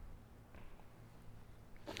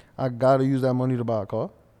 I gotta use that money to buy a car.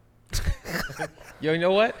 Yo, you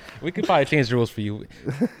know what? We could probably change the rules for you.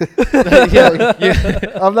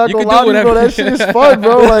 I'm not You gonna can lie do to you, bro. That shit is fun,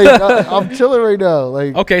 bro. Like I'm chilling right now.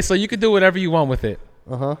 Like Okay, so you can do whatever you want with it.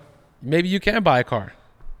 uh-huh. Maybe you can buy a car.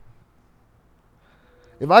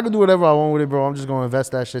 If I could do whatever I want with it, bro, I'm just gonna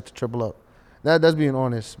invest that shit to triple up. That's being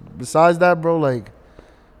honest. Besides that, bro, like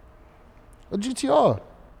a GTR.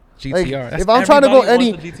 GTR. Like, That's if I'm trying to go everybody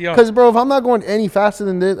any, wants a GTR. because bro, if I'm not going any faster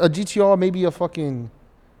than this, a GTR, maybe a fucking,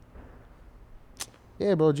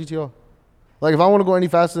 yeah, bro, GTR. Like if I want to go any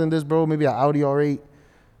faster than this, bro, maybe an Audi R8,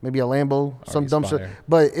 maybe a Lambo, some dumb shit. fire.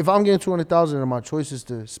 But if I'm getting 200,000 and my choice is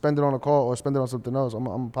to spend it on a car or spend it on something else, I'm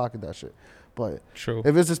gonna pocket that shit. But True.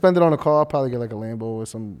 if it's to spend it on a car, I'll probably get like a Lambo or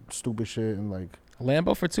some stupid shit and like.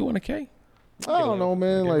 Lambo for 200K? I don't know,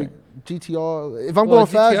 man. Get Like GTR. If I'm going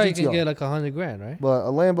fast, GTR, GTR. you can get like $100,000, right? But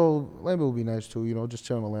a Lambo would be nice too. You know, just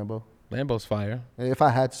chilling a Lambo. Lambo's fire. If I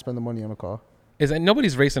had to spend the money on a car.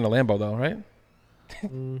 Nobody's racing a Lambo though, right?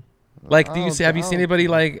 Mm, Like, I do you don't see? Have thi- you I seen don't- anybody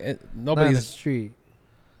like not in the nobody's street.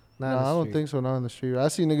 Not Nah, in the I don't street. think so. Not in the street. I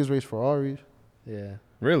see niggas race Ferraris, Yeah.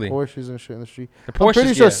 really? Porsches, and shit in the street. The I'm Porsches,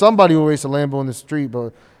 pretty sure yeah. somebody will race a Lambo in the street,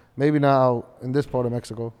 but maybe not out in this part of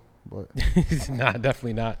Mexico. But Nah,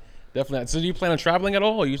 definitely not. Definitely not. So do you plan on traveling at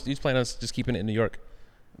all, or you plan on just keeping it in New York?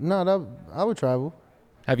 no, I would travel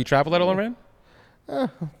Have you traveled at all, Ren? to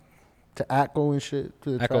Atco and shit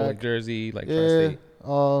to the Echo, track. like Jersey, like Yeah,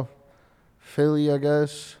 Tri-State. Philly, I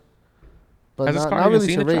guess. But Has this car not even really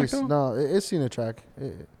seen to a track, race. though? No, it's seen a track.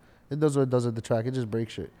 It does what it does at the track. It just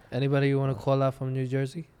breaks shit. Anybody you want to call out from New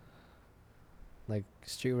Jersey? Like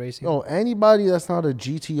street racing? Yo, anybody that's not a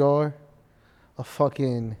GTR, a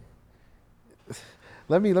fucking.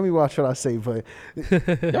 Let me watch what I say, but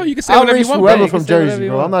Yo, you can say I'll whatever you race want. whoever bro. You can from say whatever Jersey, you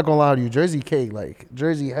bro. want. I'm not gonna lie to you, Jersey K, like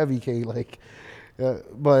Jersey heavy K, like.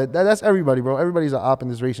 But that's everybody, bro. Everybody's an op in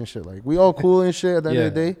this racing shit. Like we all cool and shit at the end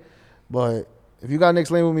of the Yeah. day, but if you got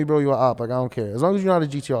next lane with me, bro, you're an op. Like I don't care as long as you're not a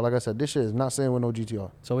GTR. Like I said, this shit is not saying with no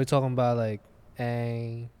GTR. So we're talking about like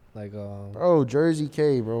like Bro, Jersey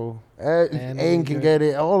K, bro. And Aang can get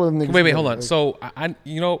it. All of them niggas. Wait, get hold it. on. Like, So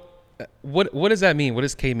what does that mean? What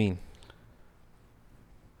does K mean?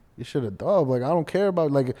 you should have dub. Like I don't care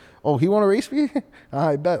about like. Oh, he want to race me?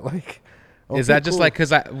 I bet. Like. Is okay, that just cool. like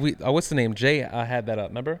because what's the name? Jay had that up.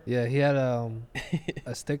 Remember? yeah, he had a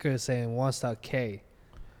sticker saying one stop K.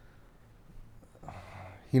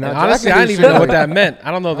 He And not honestly, jacking I this didn't even know shit, what like- that meant.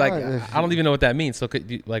 I don't know. Like, Ah, I don't even know what that means. So,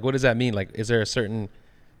 what does that mean? Like, is there a certain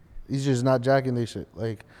He's just not jacking this shit.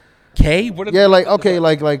 Like. K? What? Yeah, like okay,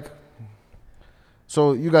 like.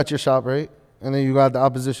 So you got your shop right, and then you got the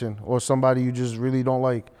opposition or somebody you just really don't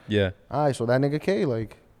like. Yeah. All right, so that nigga K,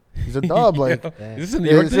 like, he's a dub. Like, Damn. Is this in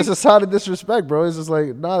New York? it's just a sign of disrespect, bro. It's just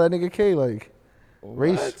like, nah, that nigga K, like, thing?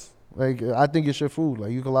 race. Like, I think it's your food.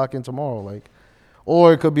 Like, you can lock in tomorrow. Like,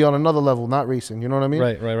 or it could be on another level, not racing. You know what I mean?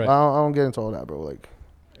 Right. I don't get into all that, bro. Like,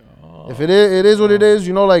 Oh. if it is what it is.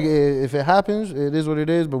 You know, like, if it happens, it is what it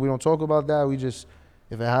is. But we don't talk about that. We just,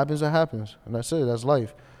 if it happens, it happens, and that's it. That's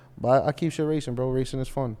life. But I keep shit racing, bro. Racing is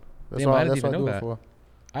fun. That's Damn, all. I didn't That's what I even do know it that. for.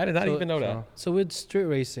 I did not So- even know that. So with street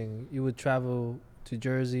racing, you would travel to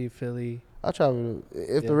Jersey, Philly. I travel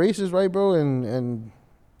if Yeah. the race is right, bro, and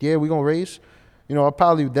yeah, we gonna race. You know, I would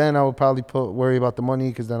probably worry about the money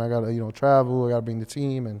because then I gotta travel. I gotta bring the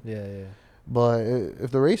team and. Yeah. But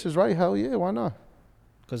if the race is right, hell yeah, why not?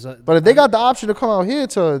 Cause But if they got the option to come out here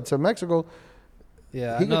to Mexico,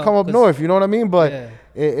 yeah, he could come up north. You know what I mean? But yeah,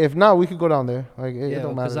 if not, we could go down there. Like it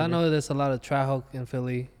don't matter. because to I me. know there's a lot of Trahawk in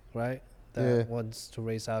Philly, right? That Yeah. wants to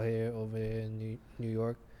race out here over here in New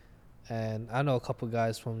York, and I know a couple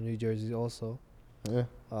guys from New Jersey also. Yeah.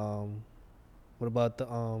 What about the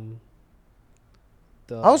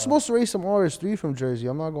I was supposed to race some RS3 from Jersey.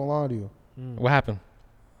 I'm not gonna lie to you. What happened?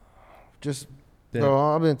 Just Yeah.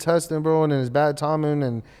 bro, I've been testing, bro, and it's bad timing,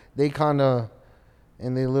 and they kind of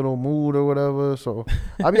in their little mood or whatever. So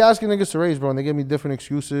I be asking niggas to race, bro, and they give me different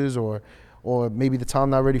excuses, or maybe the time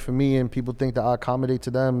not ready for me, and people think that I accommodate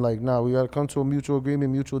to them. Like, nah, we gotta come to a mutual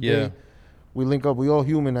agreement, mutual Yeah. day. We link up. We all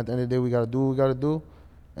human. At the end of the day, we gotta do what we gotta do,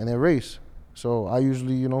 and then race. So I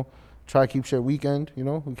usually, try to keep shit weekend.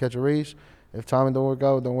 We catch a race. If timing don't work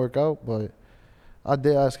out, don't work out. But I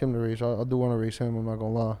did ask him to race. I do want to race him. I'm not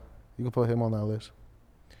gonna lie. You can put him on that list.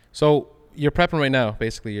 So you're prepping right now.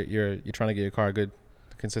 Basically, you're trying to get your car good,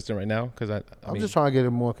 consistent right now. Because I I'm mean, just trying to get it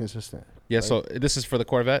more consistent. yeah. like- So this is for the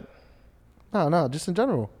Corvette. No, just in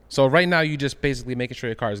general. So right now, you just basically making sure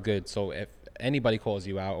your car is good. So if anybody calls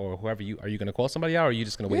you out or whoever are you gonna call somebody out or are you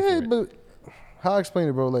just gonna wait Yeah, for it? but how I explain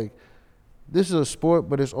it, bro? Like, this is a sport,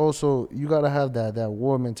 but it's also you gotta have that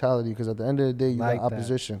war mentality because at the end of the day, you Like got that.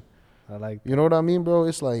 opposition. I like. You know what I mean, bro?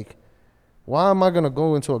 It's like, why am I gonna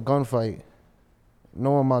go into a gunfight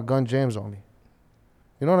knowing my gun jams on me?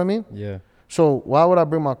 You know what I mean? Yeah. So why would I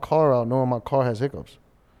bring my car out knowing my car has hiccups?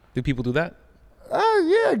 Do people do that?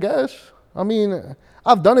 Yeah, I guess. I mean,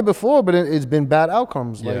 I've done it before, but it's been bad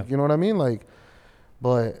outcomes. Yeah. Like, you know what I mean? Like,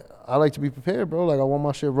 but I like to be prepared, bro. Like, I want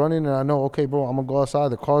my shit running, and I know, okay, bro, I'm gonna go outside.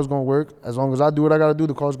 The car's gonna work. As long as I do what I gotta do,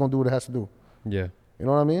 the car's gonna do what it has to do. Yeah. You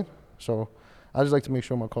know what I mean? So I just like to make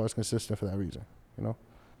sure my car is consistent for that reason. You know?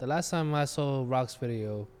 The last time I saw Rock's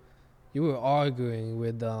video, you were arguing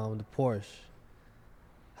with the Porsche.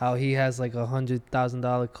 How he has like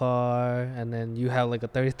 $100,000 car, and then you have like a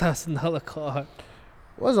 $30,000 car.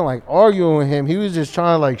 It wasn't like arguing with him. He was just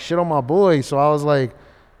trying to like shit on my boy. So I was like,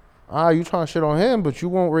 you trying to shit on him, but you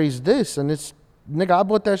won't raise this. And it's, nigga, I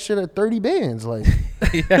bought that shit at 30 bands. Like,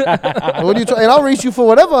 what are you and I'll race you for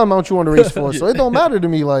whatever amount you want to race for. So it don't matter to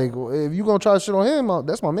me. Like, if you gonna try to shit on him,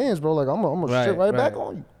 that's my man's, bro. Like, I'm gonna shit right back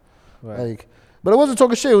on you. Right. Like, but it wasn't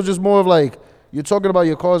talking shit. It was just more of like, you're talking about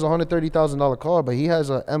your car's $130,000 car, but he has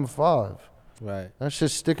a M5. Right. That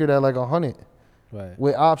shit's stickered at like 100. Right.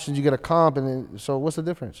 With options, you get a comp, and then, so what's the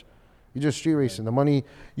difference? You just street racing. The money,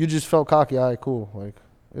 you just felt cocky. All right, cool. Like,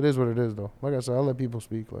 it is what it is, though. Like I said, I'll let people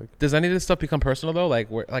speak. Like, does any of this stuff become personal though?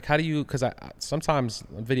 Like, how do you? Because I sometimes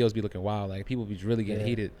videos be looking wild. Like, people be really getting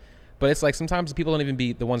heated, but it's like sometimes people don't even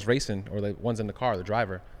be the ones racing or the ones in the car, the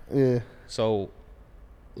driver. yeah. So,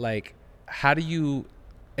 like, how do you?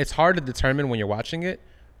 It's hard to determine when you're watching it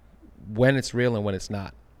when it's real and when it's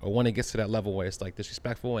not, or when it gets to that level where it's like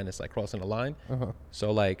disrespectful and it's like crossing the line.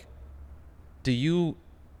 So, like, do you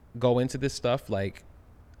go into this stuff like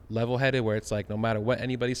level-headed, where it's like no matter what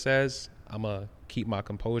anybody says, I'm gonna keep my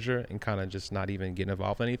composure and kind of just not even get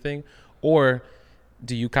involved in anything? Or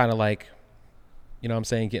do you kind of like, you know what I'm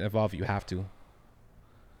saying, get involved if you have to?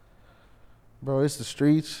 Bro, it's the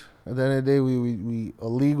streets. At the end of the day, we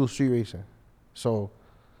illegal street racing. So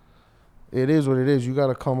it is what it is. You got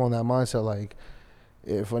to come on that mindset. Like,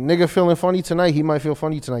 if a nigga feeling funny tonight, he might feel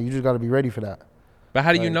funny tonight. You just got to be ready for that. But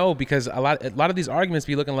how do you know? Because a lot of these arguments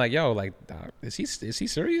be looking like, yo, like, is he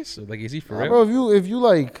serious? Or like, is he for real? Bro, if you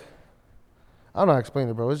like, I don't know how to explain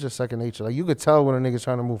it, bro. It's just second nature. Like, you could tell when a nigga's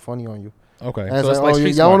trying to move funny on you. Okay, and so it's like,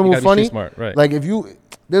 street y'all smart. want to move funny? Smart, right? Like,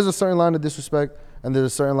 there's a certain line of disrespect, and there's a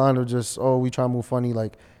certain line of just, we try to move funny.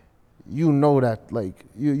 Like, you know that, like,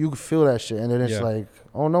 you can feel that shit, and then it's like,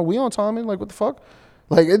 oh no, we on timing. Like, what the fuck?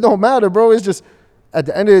 Like, it don't matter, bro. It's just, at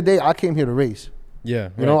the end of the day, I came here to race. Yeah,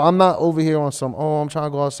 you know, I'm not over here on some, I'm trying to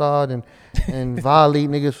go outside and violate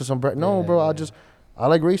niggas for some bread. No, bro, I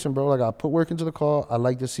like racing, bro. Like, I put work into the car. I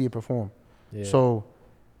like to see it perform. Yeah. So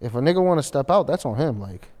if a nigga want to step out, that's on him.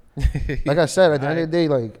 Like I said, at the end of the day,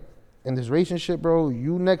 like, in this racing shit, bro,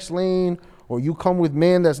 you next lane or you come with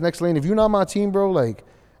man that's next lane. If you're not my team, bro, like,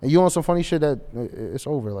 and you on some funny shit, that it's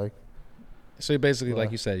over. Like, so basically,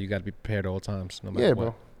 like you said, you got to be prepared at all times, no matter what.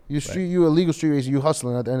 Bro. You illegal street racing. You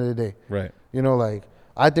hustling at the end of the day. Right. You know, like,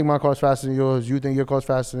 I think my car's faster than yours. You think your car's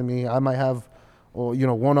faster than me. I might have, or, you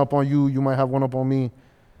know, one up on you. You might have one up on me.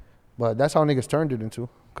 But that's how niggas turned it into.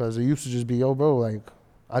 Because it used to just be, yo, bro, like,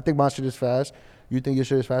 I think my shit is fast. You think your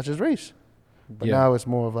shit is fast, just race. But now it's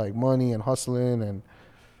more of like money and hustling. And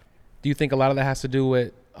do you think a lot of that has to do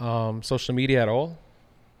with social media at all?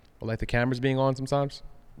 Or like the cameras being on sometimes?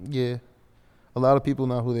 Yeah. A lot of people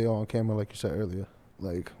know who they are on camera, like you said earlier.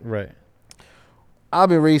 Like, right. I've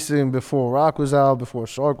been racing before Rock was out, before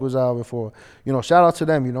Shark was out, before, you know, shout out to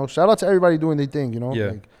them, you know. Shout out to everybody doing their thing, you know.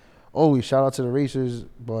 Yeah. Like, always shout out to the racers.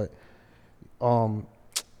 But, bro,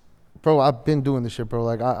 I've been doing this shit, bro.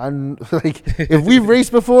 Like, I like, if we've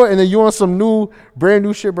raced before and then you on some brand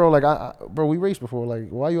new shit, bro, like, bro, we raced before. Like,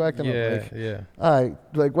 why you acting up? Like, yeah. All right,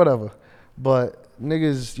 like, whatever. But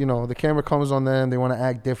niggas, you know, the camera comes on them. They want to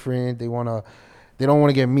act different. They don't want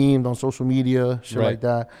to get memed on social media, shit like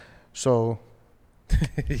that. So,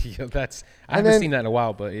 yeah, I haven't seen that in a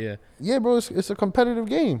while, but yeah. Yeah, bro, it's a competitive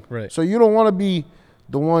game. Right. So you don't want to be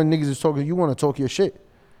the one niggas is talking. You want to talk your shit.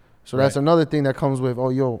 So that's another thing that comes with,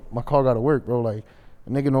 yo, my car got to work, bro. Like,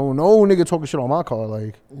 nigga, no nigga talking shit on my car.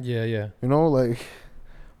 Like, yeah. You know, like,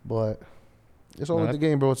 but it's all with the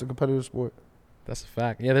game, bro. It's a competitive sport. That's a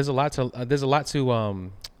fact. Yeah, there's a lot to I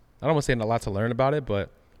don't want to say a lot to learn about it, but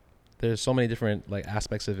there's so many different like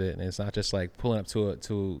aspects of it, and it's not just like pulling up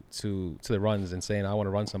to the runs and saying I want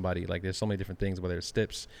to run somebody. Like, there's so many different things, whether it's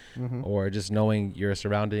tips or just knowing your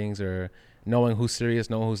surroundings, or knowing who's serious,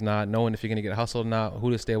 knowing who's not, knowing if you're gonna get hustled or not, who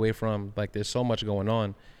to stay away from. Like, there's so much going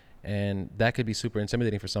on, and that could be super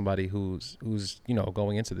intimidating for somebody who's you know,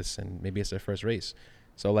 going into this and maybe it's their first race.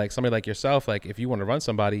 So like somebody like yourself, like if you want to run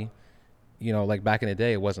somebody, you know, like back in the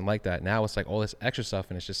day, it wasn't like that. Now it's like all this extra stuff,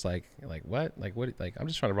 and it's just like what? Like I'm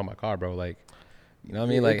just trying to run my car, bro. Like, you know what I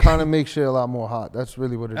mean? Like, it kind of makes shit a lot more hot. That's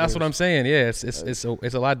really what it is. That's what I'm saying. Yeah, it's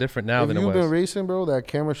a lot different now than it was. If you've been racing, bro, that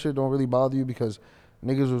camera shit don't really bother you because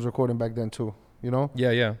niggas was recording back then too. You know?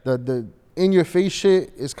 Yeah. The in your face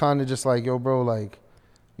shit is kind of just like, yo, bro, like.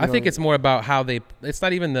 I think it's more about how it's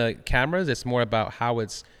not even the cameras. It's more about how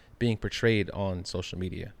it's being portrayed on social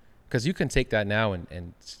media. Because you can take that now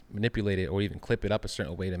and manipulate it or even clip it up a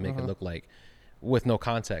certain way to make it look like with no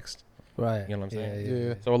context. Right. You know what I'm saying?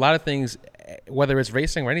 Yeah. So a lot of things, whether it's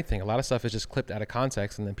racing or anything, a lot of stuff is just clipped out of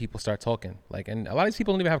context and then people start talking. Like, and a lot of these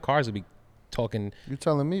people don't even have cars to be talking. You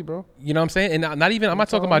telling me, bro? You know what I'm saying? And not even, I'm not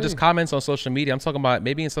talking about just comments on social media. I'm talking about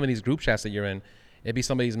maybe in some of these group chats that you're in, it'd be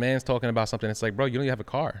somebody's man's talking about something. It's like, bro, you don't even have a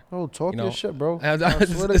car. Oh, talk your shit, bro. It's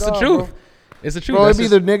the truth. Bro. It's the truth. Bro, it'd be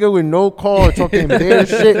the nigga with no car talking bare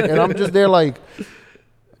shit, and I'm just there like,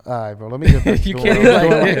 all right, bro, let me get back. You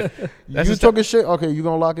can't. You talking shit? Okay, you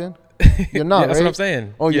gonna lock in? You're not, that's right? what I'm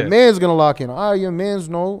saying. Oh, your man's gonna lock in. All right, your man's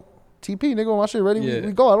no. TP, nigga, my shit ready.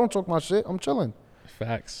 We go. I don't talk my shit. I'm chilling.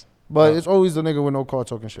 Facts. But it's always the nigga with no car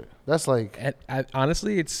talking shit. That's like. And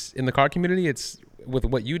honestly, it's in the car community. It's with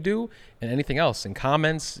what you do and anything else. In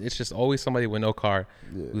comments, it's just always somebody with no car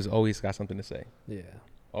who's always got something to say. Yeah.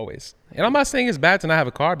 Always. And I'm not saying it's bad to not have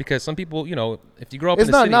a car because some people, you know, if you grow up in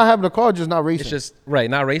the city. It's not having a car, just not racing. It's just, right,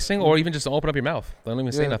 not racing or even just open up your mouth. Don't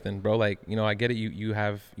even say nothing, bro. Like, you know, I get it. You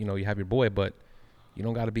have your boy, but you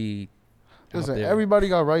don't got to be. Listen, everybody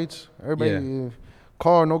got rights. Everybody,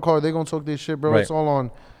 car, no car, they going to talk this shit, bro. Right. It's all on.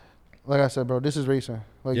 Like I said, bro, this is racing.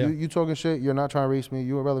 Like, you talking shit, you're not trying to race me.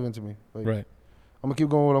 You're irrelevant to me. Like, right. I'm going to keep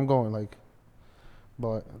going where I'm going. Like,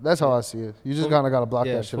 but that's how I see it. You just kind of got to block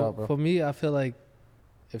that shit out, bro. For me, I feel like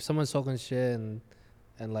if someone's talking shit and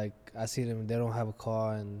like I see them, they don't have a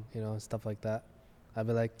car and, you know, stuff like that, I'd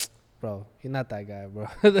be like, bro, you're not that guy, bro.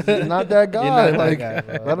 You're not that guy. Not like, that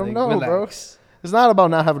guy, bro. Let them know, relax. Bro. It's not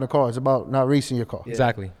about not having a car. It's about not racing your car. Yeah.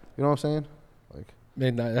 Exactly. You know what I'm saying? Like,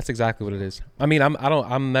 man, that's exactly what it is. I mean, I'm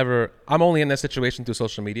only in that situation through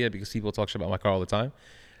social media because people talk shit about my car all the time.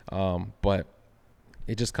 But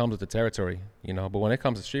it just comes with the territory, you know. But when it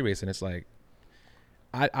comes to street racing, it's like,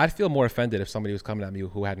 I'd feel more offended if somebody was coming at me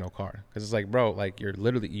who had no car. Because it's like, bro, like, you're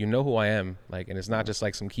literally, you know who I am. Like, and it's not just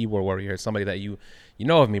like some keyboard warrior. It's somebody that you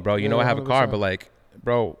know of me, bro. You know I have 100%. A car, but like,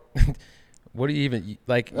 bro, what do you even,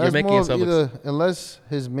 like, that's you're making yourself either, unless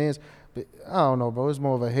his man's, I don't know, bro. It's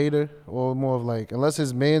more of a hater or more of like, unless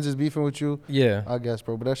his man's is beefing with you. Yeah. I guess,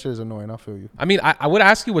 bro. But that shit is annoying. I feel you. I mean, I would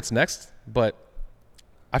ask you what's next, but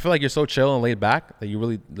I feel like you're so chill and laid back that you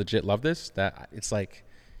really legit love this that it's like,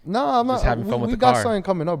 no, I'm not. Having fun with we the got car. Something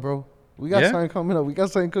coming up, bro. We got something coming up. We got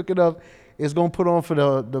something cooking up. It's going to put on for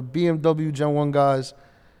the BMW Gen 1 guys.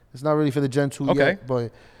 It's not really for the Gen 2 yet,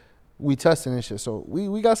 but we testing and shit. So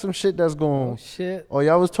we got some shit that's going. Oh, shit. Oh,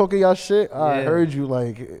 y'all was talking y'all shit? I heard you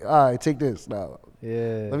like, all right, take this now.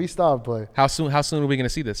 Yeah. Let me stop, play. How soon are we going to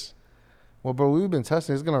see this? Well, bro, we've been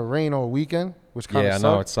testing. It's going to rain all weekend, which kind of sucks. Yeah,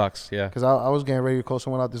 I know. It sucks, yeah. Because I was getting ready to call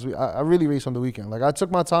someone out this week. I really raced on the weekend. Like, I took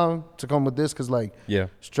my time to come with this because, like,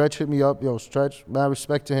 Stretch hit me up. Yo, Stretch, mad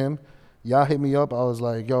respect to him. Y'all hit me up. I was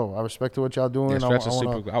like, yo, I respect what y'all doing. Yeah, Stretch is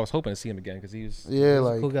super cool. I was hoping to see him again because he was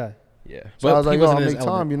a cool guy. Yeah. So I was like, yo, I'll make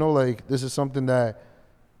time. You know, like, this is something that,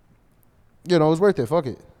 you know, it's worth it. Fuck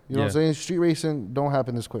it. You know what I'm saying? Street racing don't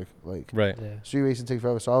happen this quick. Like, street racing takes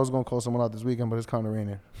forever. So I was going to call someone out this weekend, but it's kind of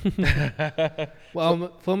raining.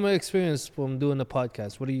 Well, from my experience from doing the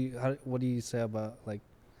podcast, what do you say about, like?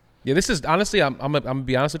 Yeah, this is, honestly, I'm gonna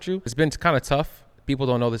be honest with you. It's been kind of tough. People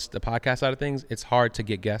don't know the podcast side of things. It's hard to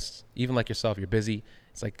get guests. Even like yourself, you're busy.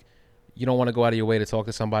 It's like, you don't want to go out of your way to talk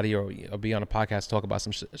to somebody or be on a podcast, talk about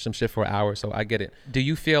some shit for an hour. So I get it. Do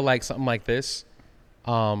you feel like something like this,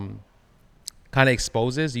 kind of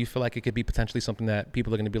exposes? Do you feel like it could be potentially something that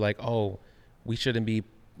people are going to be like, oh, we shouldn't be,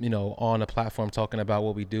 you know, on a platform talking about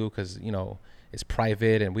what we do because, you know, it's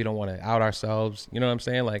private and we don't want to out ourselves. You know what I'm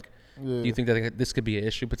saying? Like, do you think that this could be an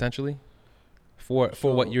issue potentially for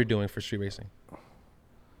what you're doing for street racing?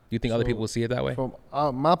 Do you think other people will see it that way? From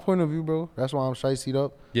my point of view, bro, that's why I'm shiced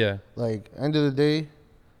up. Yeah. Like, end of the day,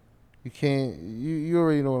 you can't, you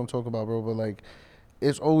already know what I'm talking about, bro, but like,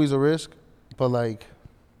 it's always a risk, but like,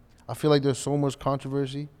 I feel like there's so much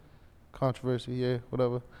controversy,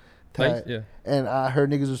 whatever. Nice, yeah. And I heard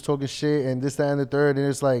niggas was talking shit and this, that, and the third, and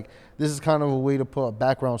it's like, this is kind of a way to put a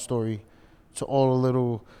background story to all the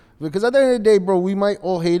little, because at the end of the day, bro, we might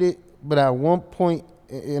all hate it, but at one point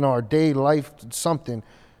in our day life, something,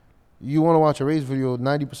 you want to watch a race video,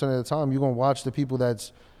 90% of the time, you're going to watch the people they've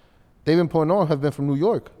been putting on have been from New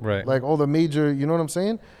York. Right. Like all the major, you know what I'm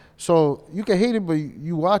saying? So you can hate it, but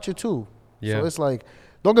you watch it too. Yeah. So it's like,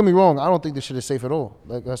 don't get me wrong, I don't think this shit is safe at all.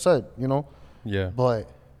 Like I said, you know. Yeah.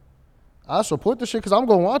 But I support the shit because I'm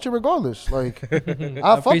gonna watch it regardless. Like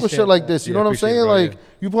I fuck with shit like this. You know what I'm saying? Like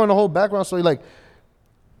you put in the whole background story, like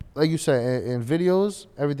you said, in videos,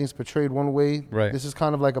 everything's portrayed one way. Right. This is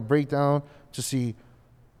kind of like a breakdown to see,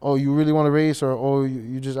 oh, you really want to race, or oh,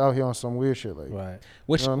 you just out here on some weird shit, like. Right.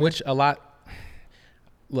 Which You know what I mean? which a lot.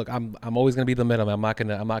 Look, I'm always gonna be the middleman.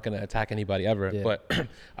 I'm not gonna attack anybody ever. Yeah. But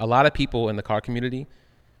a lot of people in the car community,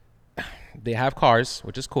 they have cars,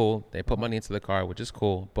 which is cool. They put money into the car, which is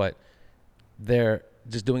cool. But they're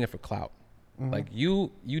just doing it for clout. Like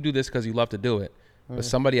you do this because you love to do it, but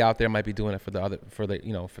somebody out there might be doing it for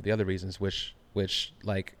the other reasons, which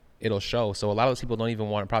like it'll show. So a lot of those people don't even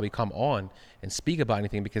want to probably come on and speak about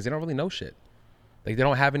anything because they don't really know shit. Like they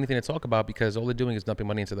don't have anything to talk about because all they're doing is dumping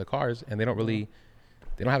money into the cars, and they don't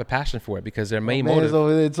have a passion for it because their main motive.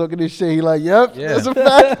 over there talking this shit. He like, yep, Yeah. that's a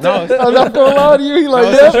fact. No, I'm not gonna lie to you. He like,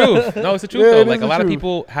 no, yep. it's the truth. No, it's the truth Yeah, though. it is Like a the lot of truth.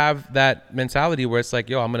 people have that mentality where it's like,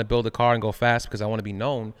 yo, I'm gonna build a car and go fast because I want to be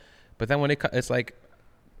known. But then when it's like,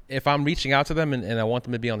 if I'm reaching out to them and I want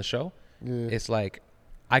them to be on the show, it's like,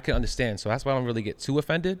 I can understand. So that's why I don't really get too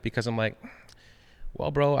offended because I'm like,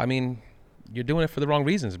 well, bro, I mean, you're doing it for the wrong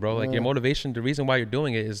reasons, bro. Like your motivation, the reason why you're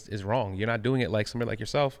doing it is wrong. You're not doing it like somebody like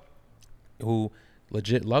yourself who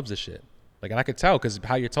legit loves this shit. Like, and I could tell because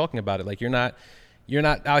how you're talking about it. Like you're not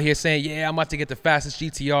out here saying, yeah, I'm about to get the fastest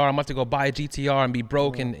GTR. I'm about to go buy a GTR and be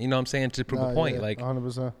broke and, you know what I'm saying, to prove a point. Yeah, like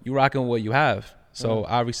 100%. you rocking what you have. So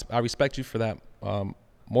I respect you for that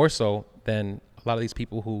more so than a lot of these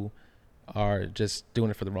people who are just doing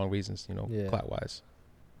it for the wrong reasons, you know, clout wise.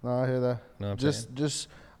 No, I hear that. You know what I'm Just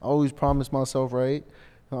I always promise myself, right?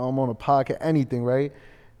 I'm on a podcast, anything, right?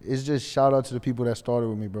 It's just shout out to the people that started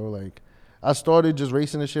with me, bro. Like I started just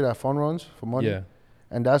racing this shit at fun runs for money. Yeah.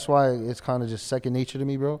 And that's why it's kind of just second nature to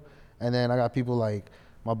me, bro. And then I got people like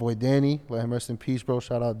my boy Danny, let him rest in peace, bro.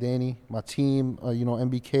 Shout out Danny. My team,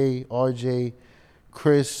 MBK, RJ,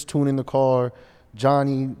 Chris, tuning the car,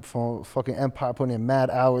 Johnny from fucking Empire putting in mad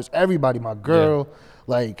hours. Everybody, my girl,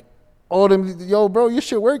 like all them. Yo, bro, your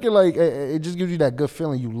shit working. Like it just gives you that good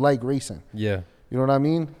feeling. You like racing. Yeah. You know what I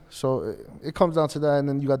mean? So it comes down to that, and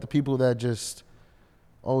then you got the people that just,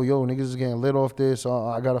 oh, yo, niggas is getting lit off this.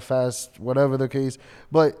 I got a fast, whatever the case.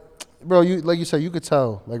 But, bro, you like you said, you could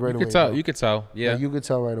tell, like right away. You could tell. Yeah. Like, you could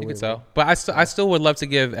tell right away. You could tell. But I still would love to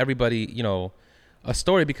give everybody, you know, a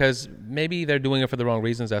story because maybe they're doing it for the wrong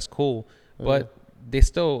reasons. That's cool. But they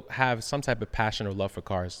still have some type of passion or love for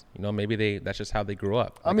cars. You know, maybe that's just how they grew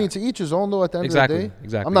up. I mean, to each his own, though, at the end of the day.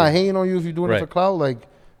 Exactly. I'm not hating on you if you're doing it for clout. Like,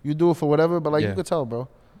 you do it for whatever, but, like, you could tell, bro.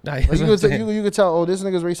 Like, you could tell, oh, this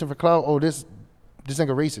nigga's racing for clout. Oh, this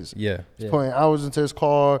nigga races. Yeah. He's putting hours into his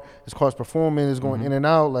car's performing, is going in and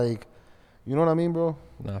out. Like, you know what I mean, bro?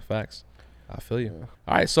 Nah, facts. I feel you. Yeah.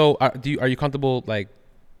 All right, so are you comfortable, like,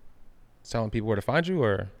 telling people where to find you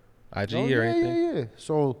or IG or anything? Yeah.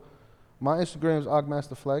 So, my Instagram is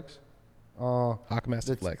OckMasterFlex.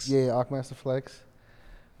 OckMasterFlex. Yeah, OckMasterFlex.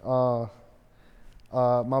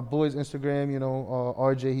 My boy's Instagram,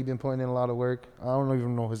 RJ, he been putting in a lot of work. I don't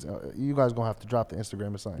even know his. You guys gonna have to drop the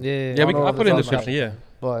Instagram or something. Yeah. I'll put it in the description. Yeah.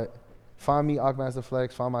 But find me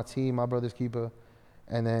OckMasterFlex. Find my team, my brother's keeper,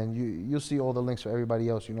 and then you'll see all the links for everybody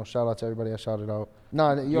else. Shout out to everybody I shouted out.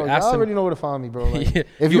 Nah, yo, I already know where to find me, bro. Like,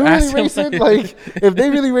 if you really racing, like if they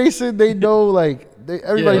really racing, they know. Like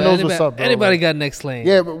everybody knows what's up, bro. Anybody like, got next lane.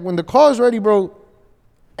 Yeah, but when the car's ready, bro.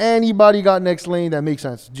 Anybody got next lane that makes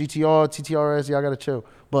sense. GTR, TTRS, y'all gotta chill.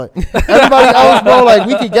 But everybody else, bro, like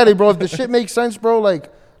we could get it, bro. If the shit makes sense, bro,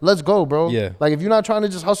 like let's go, bro. Yeah. Like if you're not trying to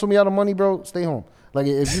just hustle me out of money, bro, stay home. Like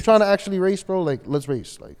if you're trying to actually race, bro, like let's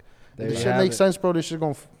race. Like if the shit makes sense, bro, this shit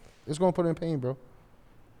it's gonna put in pain, bro.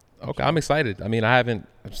 Okay, I'm excited. I mean,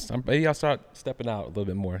 maybe I'll start stepping out a little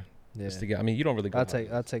bit more. Yeah. Just to get. I mean, you don't really go. I'll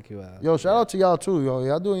take you out. Yo, shout out to y'all too, yo.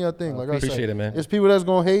 Y'all doing your thing. Like I said, appreciate it, man. It's people that's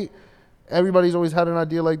gonna hate. Everybody's always had an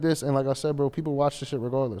idea like this, and like I said, bro, people watch this shit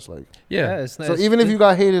regardless. Like, so even if you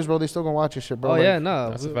got haters, bro, they still gonna watch your shit, bro. Oh like, yeah,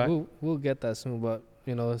 no, that's a fact. We'll get that soon. But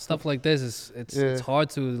stuff like this it's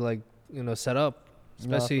hard to like set up,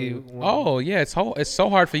 especially. It's so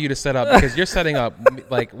hard for you to set up because you're setting up.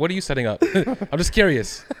 Like, what are you setting up? I'm just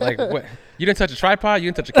curious. Like, what? You didn't touch a tripod, you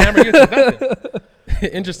didn't touch a camera, you didn't touch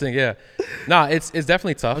nothing. Interesting, yeah. Nah, it's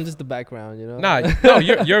definitely tough. I'm just the background, No,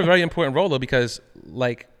 you're a very important role though because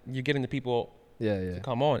like you're getting the people to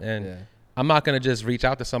come on, and I'm not gonna just reach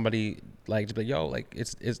out to somebody like just be like, yo, like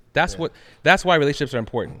that's why relationships are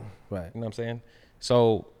important, right? You know what I'm saying?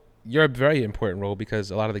 So you're a very important role because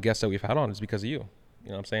a lot of the guests that we've had on is because of you. You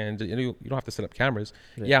know what I'm saying? You don't have to set up cameras.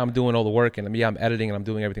 Yeah, I'm doing all the work, and I'm editing, and I'm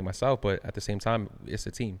doing everything myself. But at the same time, it's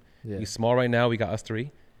a team. Yeah. We're small right now. We got us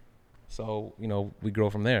 3. So, we grow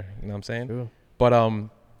from there. You know what I'm saying? True. But,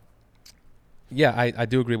 yeah, I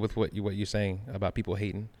do agree with what you're saying about people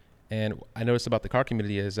hating. And I noticed about the car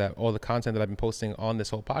community is that all the content that I've been posting on this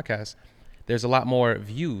whole podcast, there's a lot more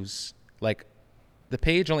views. Like, the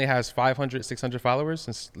page only has 500, 600 followers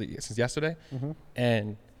since yesterday. Mm-hmm.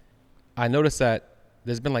 And I noticed that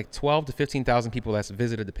there's been like 12 to 15,000 people that's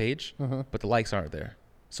visited the page, but the likes aren't there.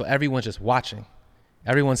 So everyone's just watching.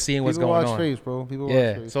 Everyone's seeing what's going on. Face, bro. People watch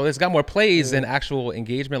face. So it's got more plays than actual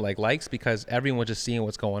engagement, like likes, because everyone's just seeing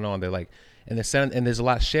what's going on. They're like, and there's a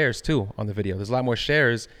lot of shares too on the video. There's a lot more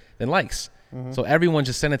shares than likes. Mm-hmm. So everyone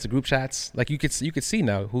just send it to group chats. Like you could see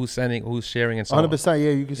now who's sending, who's sharing, and so 100%. Yeah,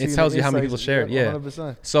 you can see. It tells you how many people share it. Yeah.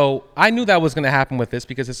 100%. So I knew that was going to happen with this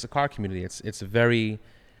because it's a car community. It's very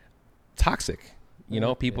toxic.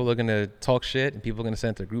 People are going to talk shit, and people are going to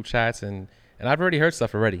send it to group chats, and I've already heard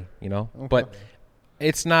stuff already, Okay. But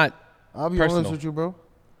it's not I'll be personal. honest with you, bro.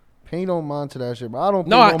 Pain don't mind to that shit, but I don't.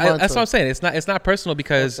 No, that's what I'm saying. It's not personal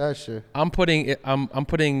because that shit. I'm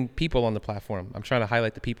putting people on the platform. I'm trying to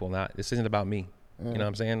highlight the people. This isn't about me. Yeah. You know what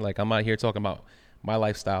I'm saying? Like, I'm not here talking about my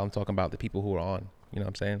lifestyle. I'm talking about the people who are on. You know what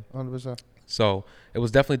I'm saying? 100%. So it was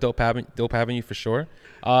definitely dope having you for sure.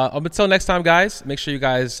 Until next time, guys, make sure you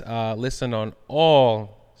guys listen on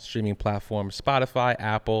all streaming platforms: Spotify,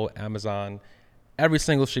 Apple, Amazon, every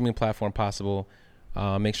single streaming platform possible.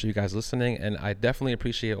 Make sure you guys are listening, and I definitely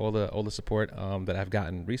appreciate all the support that I've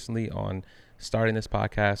gotten recently on starting this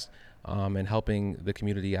podcast and helping the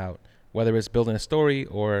community out. Whether it's building a story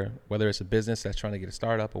or whether it's a business that's trying to get a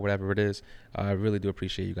startup or whatever it is, I really do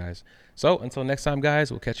appreciate you guys. So until next time,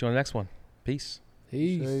 guys, we'll catch you on the next one. Peace.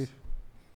 Peace.